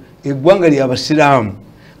musajja eggwanga lya abasiraamu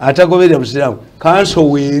atagoberera abasiraamu council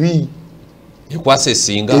weeri ekwasa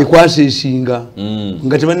esinga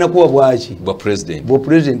nga tebannakuwa bwaki bwa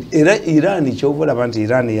president era Iran kyovola banti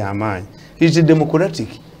Iran y'amaanyi is democratic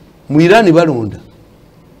mu Iran balonda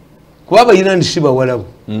kuba aba Iran si bawalabu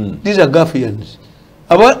these are Gafians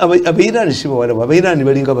aba Iran si bawalabu aba Iran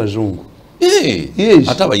balinga bazungu yes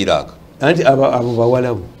ata aba Iraq anti abo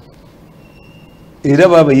bawalabu era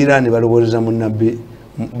baba Iran balowooleza mu nabbi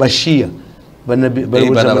bashia banabi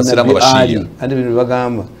balowooleza mu nabbi andi bino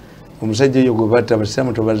bagamba omusajja oyo gwe batta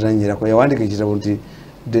abasiraamu tobazanyirako yawandika ekitabo nti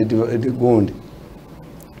gundi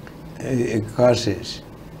cases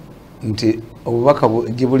nti obubaka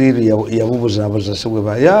Jibuliru yabubuzaabuza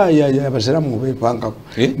sibwe abasiraamu bepangako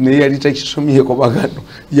naye yali takisomyeko bagano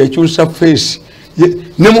yakyusa feesi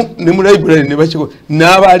ne mu library ne bakiko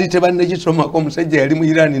n'abaali tebannekisomako omusajja yali mu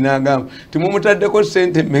Iran n'agamba timumutaddeko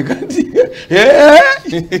sente megati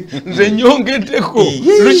nze nyongeddeko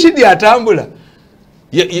Lushidi atambula.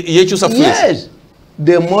 Yes,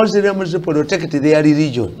 the Muslims protect their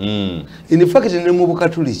religion. In fact, in the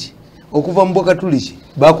Catholic, okuva mu Catholic,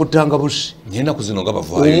 bakutanga busi. Nyenda kuzinonga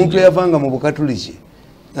bavaayo. Omuntu yavanga mu Catholic.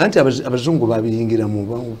 Anti abazungu babiyingira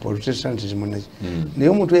mu Protestantism naye. Naye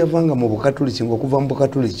omuntu yavanga mu Catholic ngokuva mu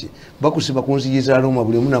Catholic, bakusiba kunziyiza Roma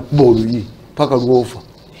buli muna kuboluyi paka lwofa.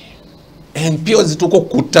 Empio zituko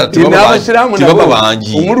kutta tibaba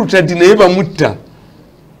banji. Omuluta naye bamutta.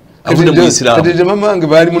 Avude mu Islam. Kati mama wange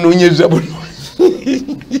bali munonyeza bono.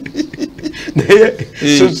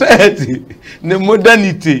 Society ne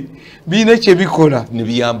modernity bina chebikola ne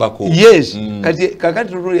biyambako. Yes, kati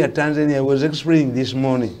kakati rule ya Tanzania I was explaining this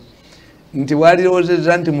morning. Nti wali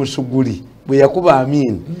rozeza nti Musuguli bwe yakuba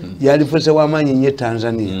Amin yali fose wamanyi nye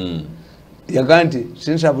Tanzania. Yaganti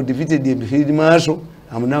since I've defeated the Field Marshal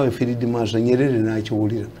I'm now a Field Marshal Nyerere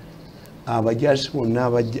nakiwulira. Abajasi bonna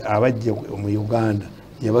abajja mu Uganda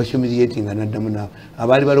yabahumiliating anaddamu naabo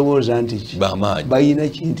abaali balowooza nti bayina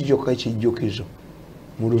kintu kyokka kijjukizo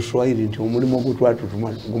mu Luswayiri nti omulimu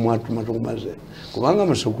ogutwatuma tugumaze kubanga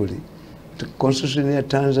Musuguli constitution ya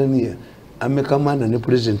Tanzania amekamana ne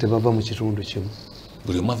president bava mu kitundu kimu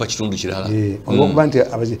buli omu ava kitundu kirala olwokuba nti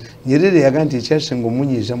Nyerere yaga nti ekyasinga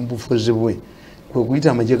omunyiiza mu bufuzi bwe kwe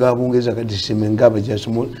kuyita amagye ga Bungereza kadisimenga abajasi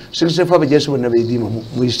 64 abajasi bonna beediima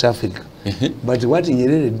mu East Africa but what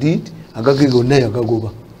Nyerere did agagego naye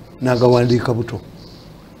agagoba n'agawandiika buto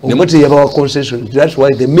omuti yabawa concession. That's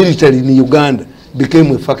why the military in Uganda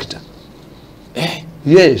became a factor.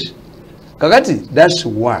 Yes, kakati that's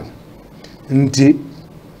one. Nti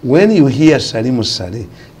when you hear Salimu Sale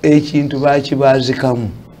ekintu bakibazikamu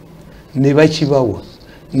ne bakibawa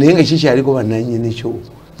naye nga kikyaliko bannannyini kyo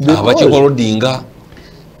abakikolodinga.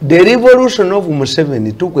 The revolution of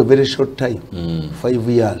Museveni took a very short time, 5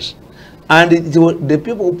 years. And the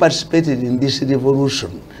people who participated in this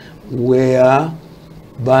revolution were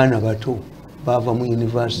Bana Bato, Bavamu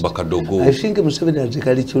University. Bakadogo. I think Museveni has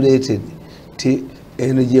calculated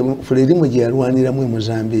Fredimu Jarwanira mu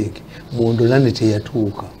Mozambique, Mondolani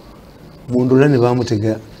Teyatuka. Mondolane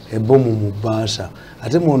bamutega ebomu mu bbaasa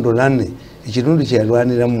ate Mondolane ekitundu kye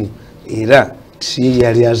yalwaniramu era si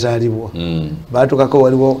yali azaalibwa baatukako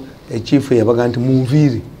waliwo ekiifu yabaga nti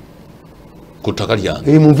munviire ku ttaka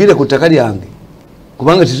lyange munviire ku ttaka lyange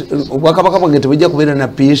kubanga obwakabaka bwange tebujja kubeera na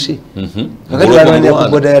piisi kakati balwanira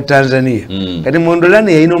ku boda ya Tanzania kati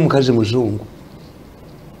Mondolane yalina omukazi muzungu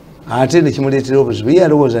ate nekimuleetera obuzibu ye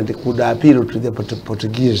alowooza nti could appeal to the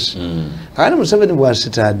Portuguese kakati Museveni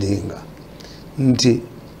bwasitadinga nti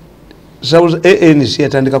ANC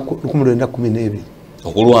yatandika 1912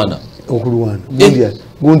 okulwana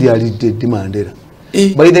gundi alidde Eddi Mandela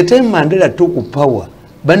by the time Mandela took power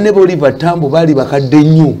banne Oliver Tambo bali bakadde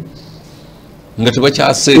nnyo nga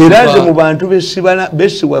tebakyase era nze mu bantu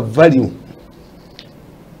besiwa value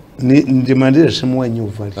ndi Mandela simuwa nnyo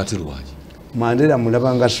value ate lwaki Mandela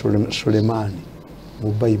mulabanga Sulemani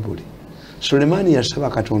mu Bayibuli Sulemani yasaba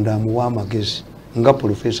Katonda amuwa amagezi nga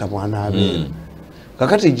profesa bw'anaabeera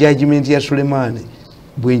kakati judgment ya Sulemani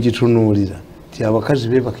bwenjitunuulira ti abakazi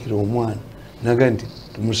beebakira omwana naga nti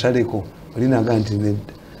tumusaleko oli naga nti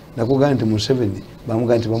nedda nakugaa nti Museveni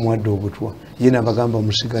bamugaa nti bamuwadde obutwa ye nabagamba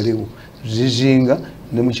musigalewo zizinga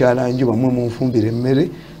ne mukyalanju bamwe munfumbire emmere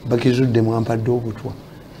bakizudde mwampadde obutwa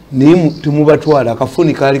naye temubatwala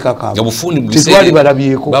akafuni kaali kakabwe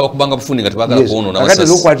balabyeko kakati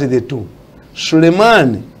lokwati the two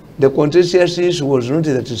Sulemani the contentious issue was not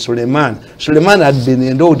that Suleiman had been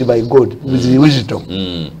endowed by God with the wisdom.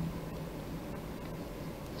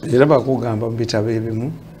 Era bakugamba mu bitabo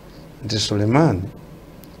ebimu nti Suleiman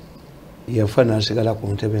yafa n'asigala ku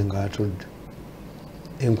ntebe ng'atudde.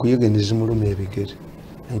 Enkuyege ne zimuluma ebigere.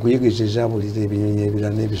 Enkuyege ze zaabulira ebinyonyi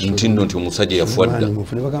ebirala n'ebisolo. Ntindo nti omusajja yafa dda.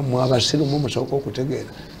 Ne bagamba abasiru mu musooka okutegeera.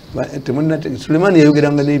 Suleiman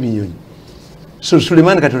yayogeranga n'ebinyonyi. So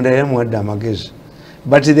Suleiman Katonda yamuwadde amagezi.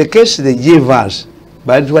 But the case they gave us,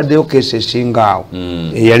 but what the case is singao,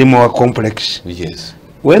 a more complex. Yes.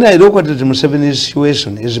 When I look at the Museveni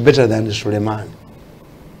situation, is better than the Suleiman.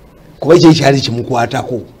 Kwaje chali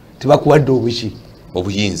chimukwatako, tibakuwadde obuki.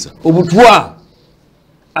 Obuyinza. Obutwa.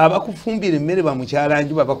 Abakufumbira emmere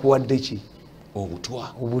bamukyalanju babakuwadde ki?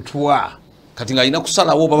 Obutwa. Kati nga alina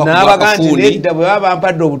kusalawo babakuwa kafuuni. Nedda bwe baba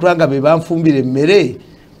bampadde obutwa nga be banfumbira emmere,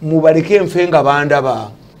 mubaleke enfe nga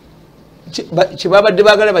bandaba. Chibabadde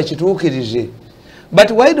bagala bakituukirize.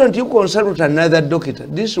 But why don't you consult another doctor?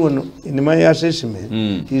 This one, in my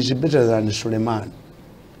assessment, is better than Suleiman.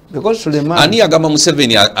 Because Suleiman... Ani yagamba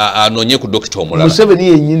Museveni anonye ku dokita omulala? Museveni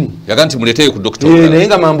yennyini. Yaga nti muleeteyo ku dokita omulala. Naye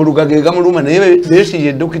nga mambuluga ge gamuluma naye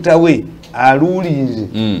beesiye dokita we aluulize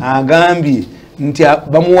agambye nti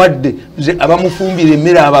bamuwadde abamufumbira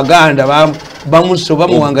emmere Abaganda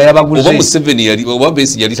bamuwanga yabaguze. Oba Museveni yali oba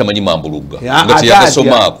Besigye yali tamanyi mambuluga nga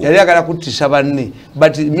teyagasomaako. Yali agala kuttisa banne.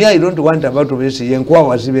 But me I don't want about Besigye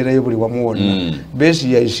enkwawa zibeerayo buli wamu wonna.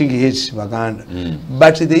 Besigye I think he hates Baganda.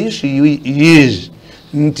 But the issue is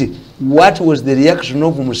nti what was the reaction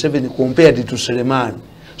of Museveni compared to Suleiman?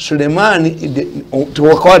 Suleiman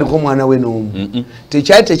tewakawaliko mwana we n'omu.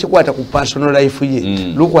 Tekyali tekikwata ku personal life ye.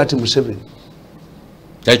 Look what Museveni.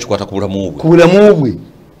 Kyali kikwata ku bulamu bwe. Ku bulamu bwe.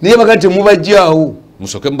 Naye baga temubajjaawo.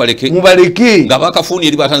 Musoke mubaleke. Mubaleke. Nga bakafuuni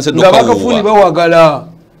eri batandise n'okawuuba. Nga bakafuuni bawagala.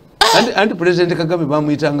 Anti President Kagame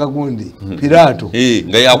bamuyitanga gundi. Pirato.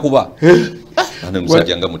 Nga yakuba. Ane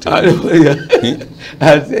musajja nga mutego.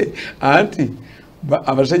 Anti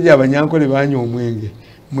abasajja abanyankole banywa omwenge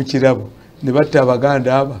mu kirabo ne batta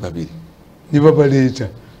Abaganda aba. Babiri. Ne babaleeta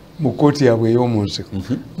mu kkooti yaabwe ey'omunsiko.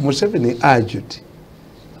 Museveni urged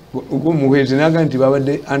muhwezi naga nti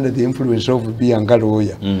babadde under the influence of being a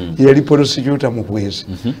lawyer. Yali prosecutor muhwezi.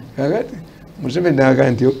 Kakati Museveni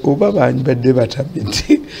naga nti oba badde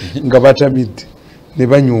batabidde nga batabidde ne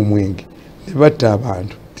banywa omwenge ne batta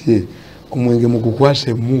abantu ti omwenge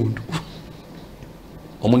mugukwase emundu.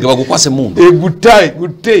 Omwenge bagukwase emundu?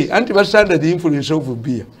 Gutte anti basa under the influence of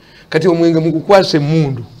beer. Kati omwenge mugukwase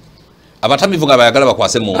emundu. Abatamivu nga bayagala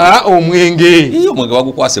bakwase emundu. Omwenge. Omwenge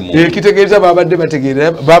bagukwase emundu. Kitegeeza babadde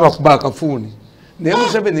bategeera babakuba akafuuni. Naye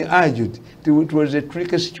Museveni urged it was a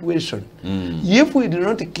tricky situation. If we did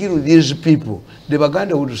not kill these people, the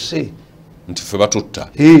Baganda would say nti ffe batutta.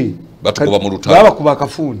 Batukuba mu lutalo. Babakuba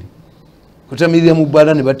akafuuni. Kutamirira mu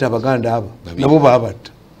bbala ne batta Abaganda abo. Nabo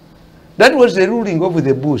babatta. That was the ruling of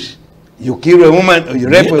the bush. You kill a woman, or you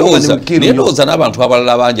rape a woman, you kill her. Neloza n'abantu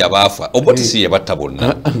abalala bangi abaafa. Obotisi yabatta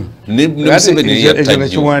bonna. Ne Museveni yatta nnyo.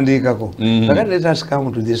 Ekiwandiikako. Let us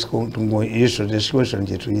come to this issue, the situation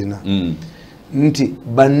gye tulina. Nti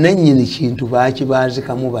bannannyini kintu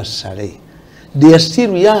baakibaazikamu basale. They are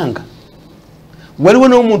still young. waliwo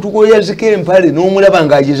n'omuntu gwoyazika empale n'omulaba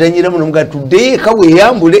ng'agizanyiramu nomuga tudde eka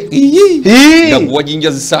weeyambule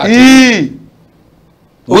wajinja zisaati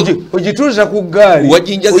ogituusa ku ggaali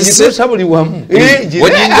ogituusa buli wamu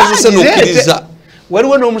wajinja zise n'okkiriza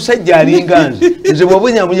waliwo n'omusajja alinga nze bw'oba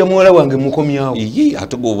onyamulya muwala wange mukomyawo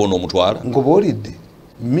ate gwoba onoomutwala ngobaolidde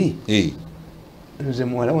nze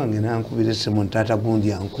muwala wange nankubira essimu ntaata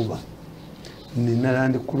gundi ankuba nina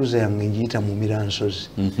Land Cruiser yange njiyita mu Miransozi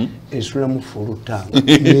esula mu Fulutanga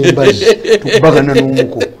nembazi tukubagana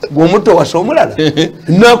n'omuko gw'omutto wasa omulala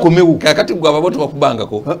nakomewo kakati gwe ababoto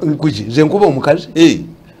bakubangako kuki nze nkuba omukazi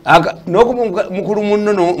n'okuba mukulu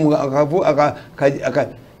munno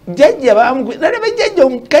jjajja nalaba jjajja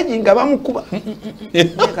omukazi nga bamukuba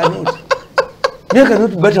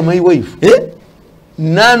nekanoti bata my wife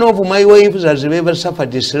none of my wives has ever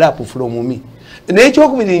suffered a slap from me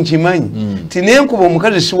n'ekyokubiri nkimanyi ti nenkuba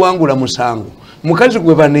omukazi siwangula musango mukazi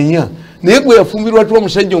gwe banenya naye gwe yafumbirwa twa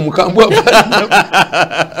omusajja omukambwe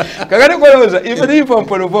kakati kolowooza even if I'm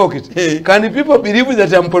provoked can people believe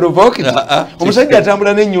that I'm provoked omusajja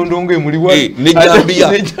atambula n'ennyondo ng'emuliwa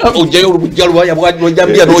nejambiya ojjayo olubujja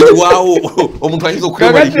lwajambiya n'okiwaawo omuntu ayinza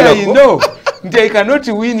okwewalikirako nti I cannot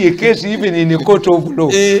win a case even in a court of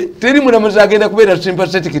law. Teri mulamuzi agenda kubeera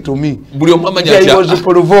sympathetic to me. Buli omu amanya I was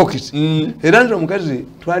provoked. Era nze omukazi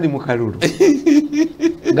twali mu kalulu.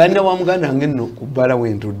 Ganda wa muganda wange nno ku bbala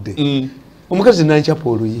wentudde. Omukazi nancapa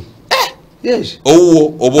oluyi. Yes.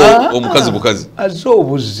 Oba omukazi bukazi. Azza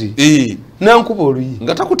obuzzi. Nankuba oluyi.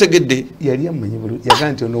 Nga takutegedde. Yali amanyi bulungi.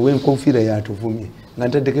 Yagaa nti ono w'enkofiira yatuvumye. Nga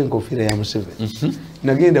ntaddeko enkofiira ya Museveni.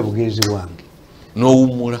 Nagenda bugenzi wange.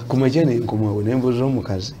 N'owummula kumakya nenkomawo nembuuza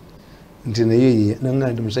omukazi nti naye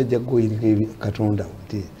nanga nti musajja gwoyirika katonda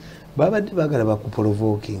nti babadde baagala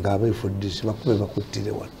bakuprovoki nga abeefuddisi bakube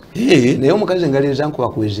bakuttire wano naye omukazi engali zankuba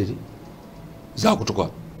kweziri zakutuka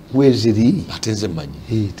weziri ate nze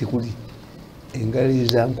mmanyi tekuli engali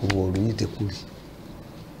zankuba oluyi tekuli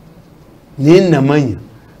naye namanya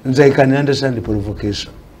nze I can understand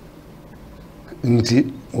provocation nti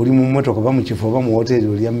oli mu mmotoka oba mu kifo oba mu hoteri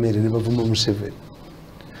olya mmere ne bavuma Museveni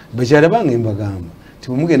bakyala bange mbagamba ti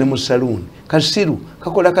bwe mugenda mu saluuni kasiru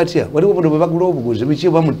kakola katya waliwo buno bwe bagula obuguzi biki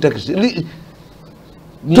oba mu takisi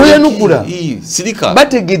toyanukula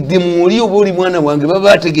bategedde muoli oba oli mwana wange baba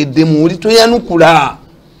bategedde muoli toyanukula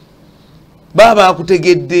baba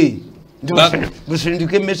bakutegedde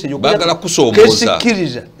busindika emesegi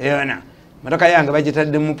okusikiriza yona motoka yange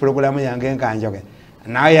bagitaddemu pulogulamu yange enkanjoge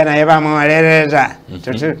naye naye bamuwolereza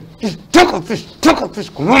toka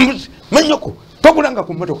ofisi kumambuzi manyoko togulanga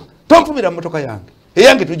ku motoka tonfumira motoka yange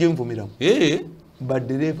eyange tujinfumiramu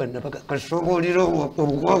badereva nabaga kasoboliro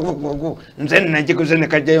nze nagikuze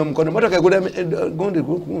nekajjayo omukono motoka egula gundi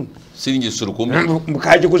siringi surukumi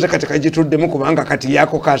kagikuze kati kagituddemu kubanga kati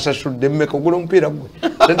yako kasasudde mmeka ogula omupiira gwe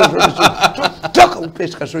toka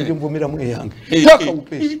upesi kasoje nvumiramu eyange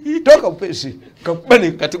toka upesi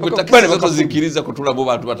kati gwe takisi tozikiriza kutulabo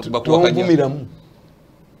bantu bakubakanyatonvumiramu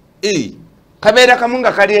kabeera kamu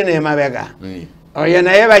nga kali eno emabega oyo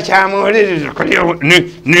naye bakyamuwuliriza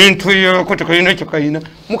nentuyoko tekayina kyokayina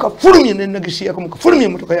mukafulumye nenagisi yako mukafulumye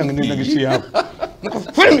emotoka yange nenagisi yako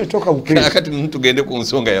mukafulumye toka upesi tugende ku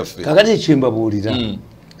nsonga yaffe kakati ekyembabuulira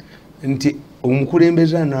nti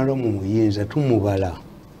omukulembeze anaala mu muyinza tumubala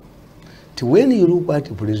ti when you look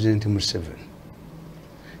at President Museveni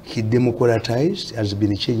he democratized has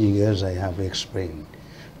been changing as I have explained.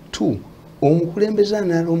 2 omukulembeze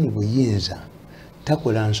anaala mu buyinza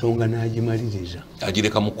takola nsonga n'agimaliriza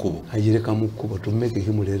agireka mu kkubo to make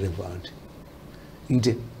him relevant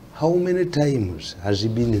nti how many times has he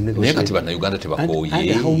been in negotiating kati bannayuganda tebakooye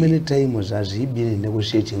and how many times has he been in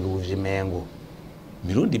negotiating with Mengo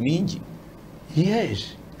mirundi mingi yes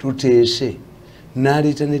tuteese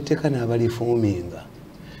n'aleeta n'etteka n'abalifuuminga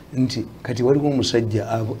nti kati waliwo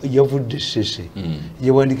omusajja yavudde Sese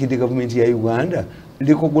yawandikidde gavumenti ya Uganda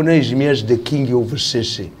recognize me as the king of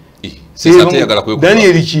Sese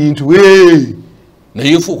Daniel Kintu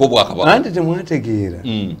naye fuuka obwakabaka anti temwategeera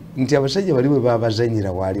nti abasajja bali bwe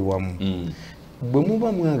babazanyira waali wamu bwe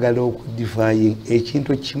muba mwagala okudifayi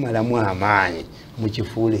ekintu kimalamu amaanyi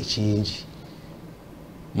mukifuula ekingi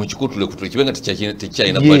mukikutule kutule kibenga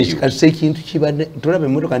tekyalina value kasi ekintu kibadde tolaba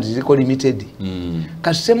emmotoka nti ziriko limited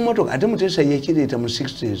kasi emmotoka ate Muteesa yekireeta mu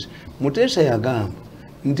 60s Muteesa yagamba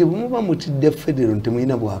nti bwe muba mutidde federal nti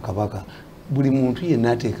mulina bwakabaka buli muntu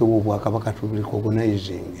yenna ateekewo obwakabaka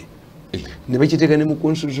tuburecognising ne bakiteeka ne mu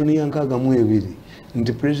constitution ya 62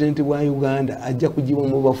 nti pulezidenti bwa Uganda ajja kugiwa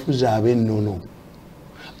mu bafuzi ab'ennono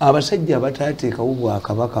abasajja abataateekawo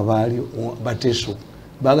bwakabaka baali bateso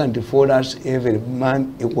baga nti for us every man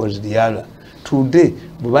equals the other today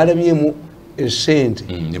bwe balabyemu esente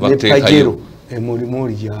ne pajero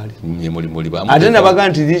emulimuli gyali ate nabaga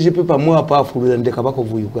nti these people more powerful than the Kabaka of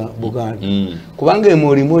Buganda kubanga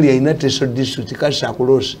emulimuli alina Teso district kasa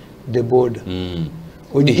across the border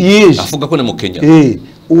yes afugako ne mu Kenya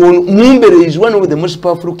Mumbere is one of the most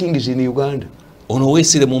powerful kings in Uganda ono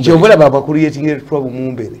wesire Mumbere jobola baba creating trouble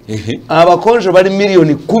Mumbere abakonzo bali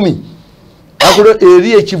milioni 10 akulo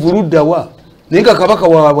eri ekivuludda wa ninga Kabaka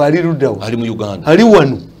waabwe ali ludda wa ali mu Uganda ali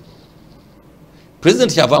wano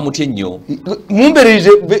President yava mutye nnyo Mumbere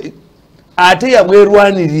ate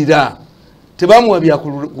yabwerwanirira tebamuwa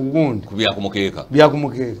byakugundi kubyakumukeka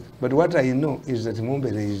but what I know is that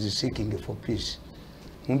Mumbere is seeking for peace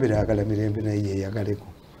Mumbere agala mirembe na ye yagaleko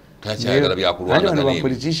tachagala byakulwana na ne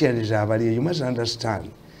politicians abali you must understand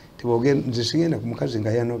tiboge nzisigenda kumukazi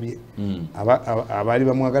nga yanobye abali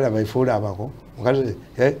bamwagala bayifula abako mukazi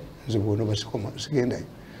nzibono basikoma sigendayo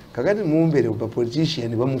kakati Mumbere ba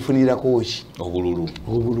politician bamufunira kochi obululu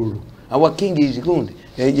our king is good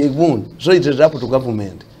so it is up to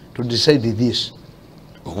government to decide this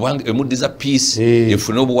kubanga emudiza peace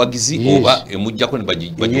efuna obuwagizi oba emujjako ne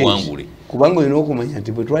bajiwangule kubanga ino okumanya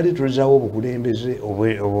nti bwe twali tulizawo obukulembeze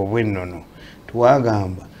obwennono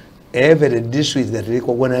twagamba every district that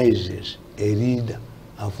recognizes a leader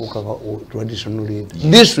afuuka traditional leader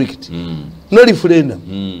district no referendum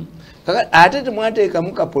ate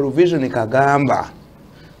temwateekamu ka provision kagamba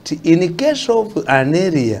ti in case of an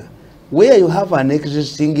area where you have an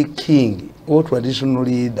existing king or traditional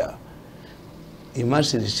leader he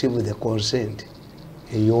must receive the consent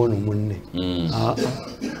eyono munne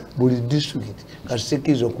buli district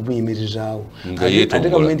kasikizo okubiyimirizaawo ate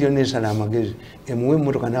gavumenti yonna esala amagezi emuwe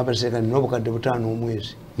emmotoka n'abasekani n'obukadde 5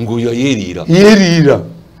 omwezi nguyo yerira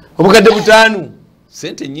obukadde 5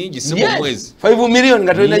 sente nyingi si mu mwezi 5 million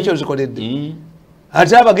nga tolina ekyo zikoledde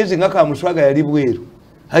ate abagezi nga Kamuswaga yali bweru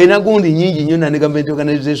alina gundi nyingi nnyo ne government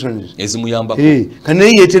organizations ezimuyambako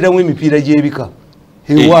kanaye yeeteramu emipiira gy'ebika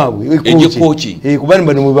ewaabwe kubani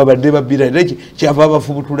bano mwe babadde babbira era kyava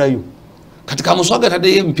abafubutulayo kati Kamuswaga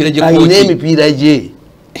taddeyo emipiira gye alina emipiira gye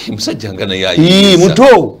musajja nga naye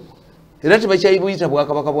muto era tebakyayibuyita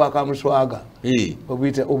bwakabaka bwa Kamuswaga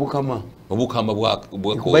babuyita obukama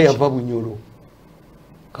kuba yava Bunyoro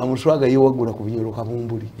Kamuswaga yewagula ku Bunyoro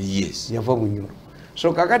Kabumbuli yava Bunyoro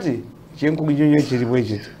so kakati kyenkuginyonyo kirimu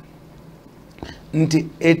ekiti nti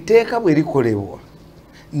etteeka bwe likolebwa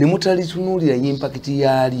ne mutalitunuulira impakiti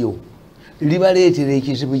yaalyo libaleetera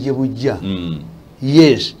ekizibu gye bujja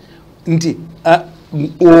yes nti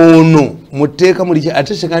ono mu tteeka muli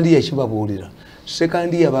ate sekandi yakibabuulira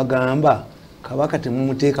sekandi yabagamba Kabaka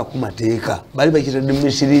temumuteeka ku mateeka bali bakitadde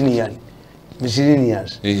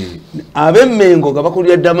misirinians ab'Emmengo nga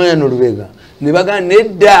bakulira Damayano Lubega ne bagamba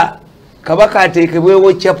nedda Kabaka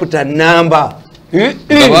ateekebwewo chapter number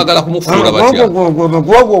bagala kumufuula batya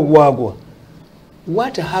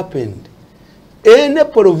what happened any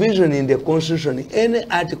provision in the constitution any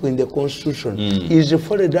article in the constitution is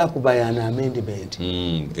followed up by an amendment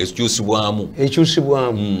ekyusibwamu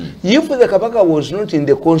if the Kabaka was not in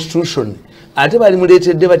the constitution ate bali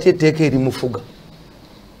muleetedde batya etteeka erimufuga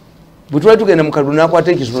bwe tuba tugenda mu kalulu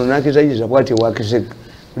n'akwata ekisono n'akizayiza bw'ati wakiseka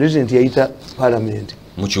president yayita parliament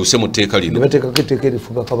mukyuse mu tteeka lino bateekako etteeka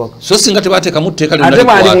erifuga Kabaka so singa tebateeka mu tteeka lino ate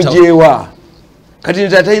baali mugyewa kati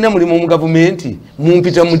nti atalina mulimu mu gavumenti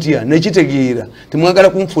mumpita mutya nekitegeera temwagala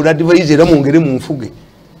kunfuula advisor era mwongere munfuge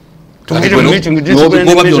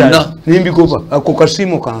nimbigoba ako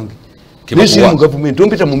kasiimo kange nesiri mu gavumenti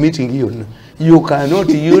ompita mu meeting yonna you cannot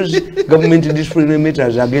use government disciplinary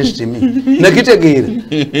matters against me nakitegeera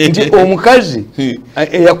nti omukazi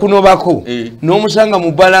eyakunobako n'omusanga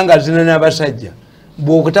mu bbala nga azina n'abasajja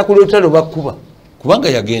bw'okutakula olutalo bakkuba kubanga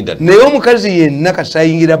yagenda naye omukazi yenna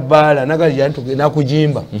kasayingira bbaala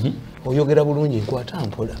nakujimba oyogera bulungi nkwata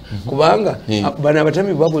mpola kubanga bano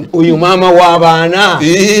abatami babo oyo maama w'abaana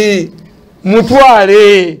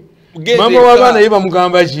mutwale maama w'abaana ye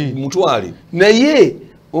bamugamba ki mutwale naye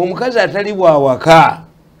omukazi atali bwawaka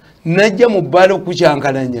najja mu bbaala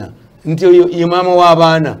okukyankalanya nti oyo ye maama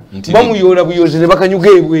w'abaana bamuyoola buyozi ne bakanyuga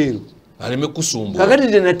ebweru aleme kusumbula kakati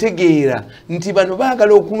nze nategeera nti bano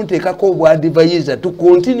baagala okunteekako obwadivaiza to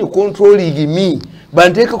continue controlling me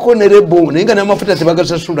banteekako ne rebo naye nga n'amafuta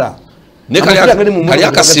tebagasasula kali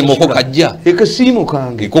akasiimo ko kajja ekasiimo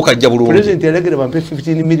kange ko kajja bulungi president yalagira bampe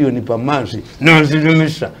 15 million per month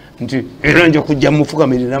nanzirimisa nti era nja kujja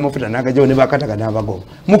mufukamire n'amafuta n'agajjawo ne bakataka n'abagoba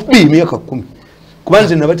mukubi emyaka 10 kuba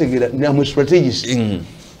nze nabategeera namu strategist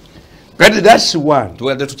kati that's one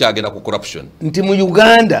tuwadde tukyagenda ku corruption nti mu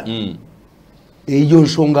Uganda eyo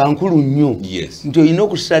nsonga nkulu nnyo nti olina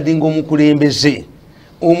okusadinga omukulembeze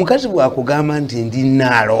omukazi bwakugamba nti ndi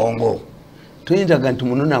Naalongo tuyinzaga nti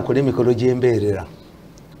muno nakola emikolo gy'embeerera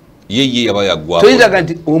ye abayagwa tuyinzaga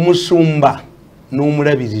nti omusumba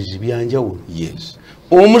n'omulabirizi byanjawulo yes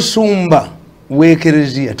omusumba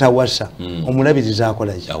w'ekereziya tawasa omulabirizi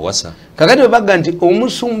akolaki awasa kakati webaga nti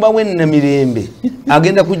omusumba w'ennamirembe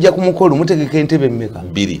agenda kujja ku mukolo mutegeka entebe mmeka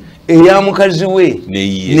eya mukazi we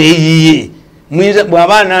neyiye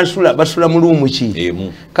bw'aba anaasula basula mu luumu ki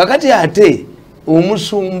kakati ate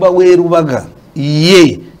omusumba w'erubaga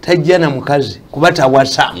ye tajja na mukazi kuba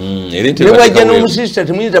tawasa ne bwajja n'omusisita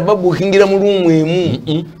temuyinza babukingira mu luumu emu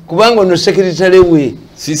kubanga ono sekeretale we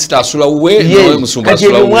sister asula we no musumba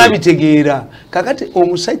asula we mwabitegeera kakati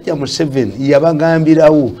omusajja mu 7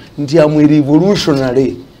 yabagambirawo nti amwe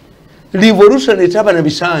revolutionary taba na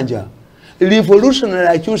bisanja revolutionary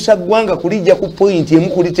akyusa ggwanga kulijja ku point emu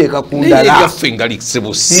kuliteeka ku ndala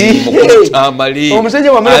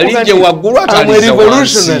omusajja wamalaje waggulu atali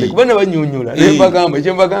revolutionary kubana banyonyola nembagamba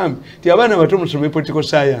ekyembagamba ti abaana bato musome political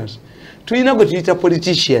science tulina gwe tuyita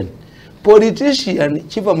politician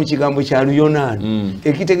kiva mu kigambo kya luyonaani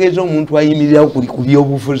ekitegeeza omuntu ayimirirawo ku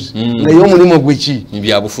byobufuzi nga ye omulimu gwe ki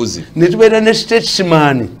byabufuzi ne tubeera ne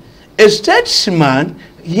statesman statesman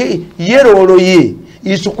ye roolo ye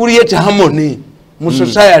is to create harmony mu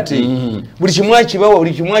society buli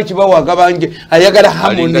kimu akibawa agabanje ayagala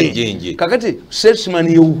harmony kakati statesman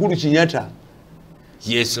ye Uhuru Kenyatta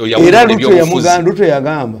era Ruto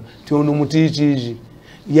yagamba ti ono mutiitiizi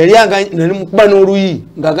yali nali mukuba n'oluyi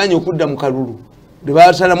ng'aganya okudda mu kalulu lwe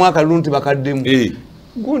baasalamu akalulu nti bakaddemu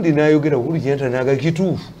gundi n'ayogera Uhuru Kenyatta n'aga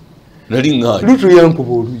kituufu Ruto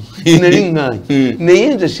yankuba oluyi nali ŋŋaanyi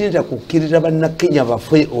naye nze siyinza kukkiriza bannakenya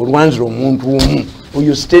bafe olwanzira omuntu omu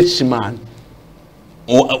oyo statesman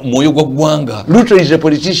mwoyo gwa ggwanga Ruto is a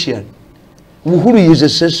politician Uhuru is a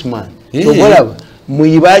statesman obalaba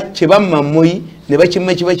muyiba kyebamma moyi ne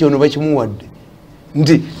bakimma kiba kyono bakimuwadde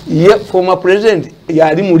nti ye former president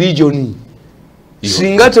yali mu region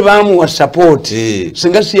singa tebamuwa support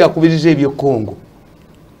singa siyakubiriza ebyekongo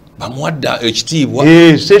bamuwadda ekitiibwa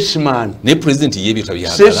statesman ne president yebyo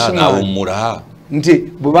tabyagala nawummula nti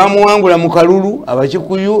bwe bamuwangula mu kalulu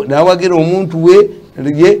abakikuyu n'awagira omuntu we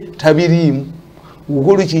ye tabiriimu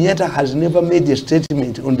Uhuru Kenyatta has never made a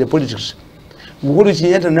statement on the politics Uhuru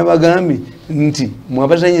Kenyatta nabagambye nti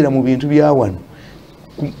mwabazanyira mu bintu bya wano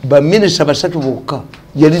baminisa basatu bokka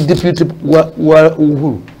yali deputy wa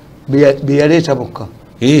Uhuru beyaleeta bokka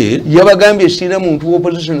yabagambye sina muntu wa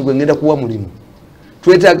opposition gwe ngenda kuwa mulimu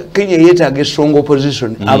twetaaga Kenya yeetaaga strong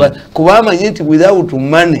opposition kuba amanyi nti without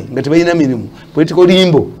money nga tebalina mirimu political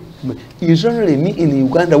limbo is only me in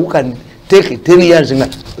Uganda who can take 10 years nga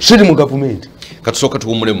siri mu government katusoka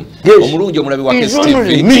tuwumulemu omulungi omulabi wa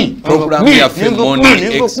KSTV program ya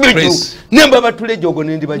Morning Express nemba batule jogo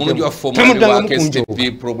nendi bajja omulungi wa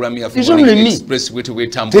KSTV program ya Morning Express wetu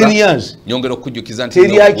wetambula nyongero kujjukiza nti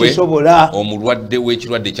omulwadde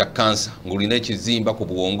w'ekirwadde kya kansa ngulina ekizimba ku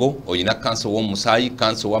bwongo oyina kansa w'omusaayi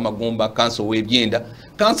kansa w'amagumba kansa w'ebyenda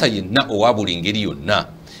kansa yenna owabuli ngeri yonna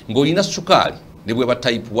ng'olina sukaali ne bweba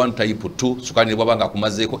type 1 type 2 sukali ne bwabanga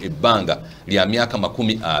kumazeeko ebbanga lya myaka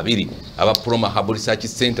 20 aba Proma Herbal Research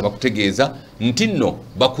Center bakutegeeza nti nno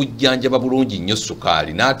bakujjanjaba bulungi nnyo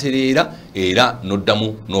sukali n'atereera era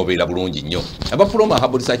noddamu n'obeera bulungi nnyo aba Proma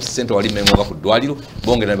Herbal Research Center wali mengonga ku ddwaliro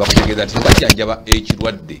bongera ne bakutegeeza nti bajjanjaba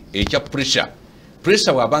ekirwadde ekya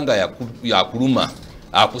pressure wabanga yakuluma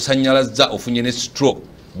akusanyalaza ofunye ne stroke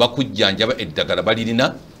bakujjanjaba eddagala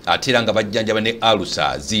balirina ate era nga bajjanjaba ne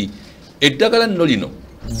ulcers eddagala nno lino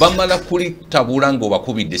bamala kulitabula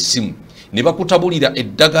ng'obakubidde essimu ne bakutabulira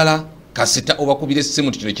eddagala kasita obakubira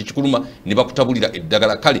essimu kino ekikuluma ne bakutabulira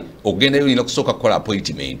eddagala kale ogendayo olina kusooka kukola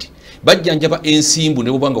appointment bajjanjaba ensimbu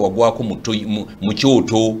ne bwobanga wagwako mu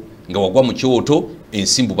kyoto nga wagwa mu kyoto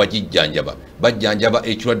ensimbu bagijjanjaba bajjanjaba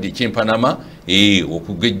ekirwadde eky'empanama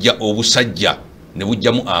okugejja obusajja ne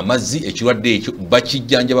bujjamu amazzi ekirwadde ekyo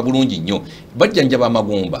bakijjanjaba bulungi nnyo bajjanjaba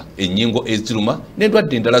amagumba ennyingo eziruma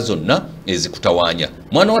n'endwadde endala zonna ezikutawaanya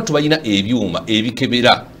mwana wattu balina ebyuma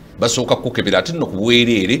ebikebera basooka kukebera ate nno ku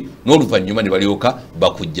bwereere n'oluvannyuma ne balyoka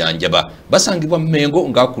bakujjanjaba basangibwa mu Mengo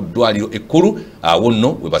nga ku ddwaliro ekkulu awo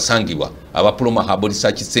nno we basangibwa aba Proma Herbal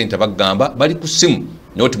Research Center bagamba bali ku ssimu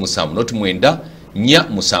noti 7 noti 9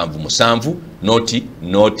 477 noti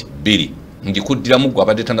 2 ngikuddiramu gwe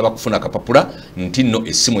abadde tannaba kapapula nti nno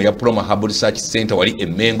essimu ya Proma Herbal Research Center wali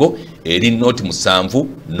emmengo eri noti 7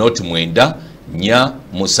 noti 9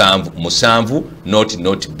 477 noti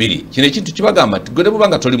 2 kino ekintu kibagamba nti gwe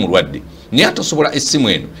bwanga toli mulwadde naye atosobola essimu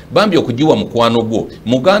eno bambi okugiwa mukwano gwo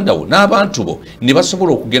muganda wo n'abantu bo ne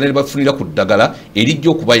basobola okugenda ne bafunira ku ddagala erijja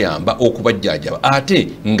okubayamba okubajjaajaba ate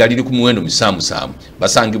nga liri ku muwendo musaamusaamu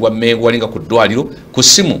basangibwa Mmengo walinga ku ddwaliro ku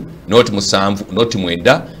ssimu noti 7 noti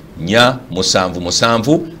 9 nya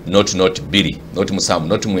 7 noti 2 noti 7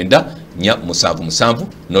 noti 9 nya 7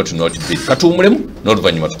 noti 2 katuumulemu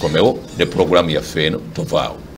n'oluvannyuma tukomewo ne puroguramu yaffe eno tovaawo.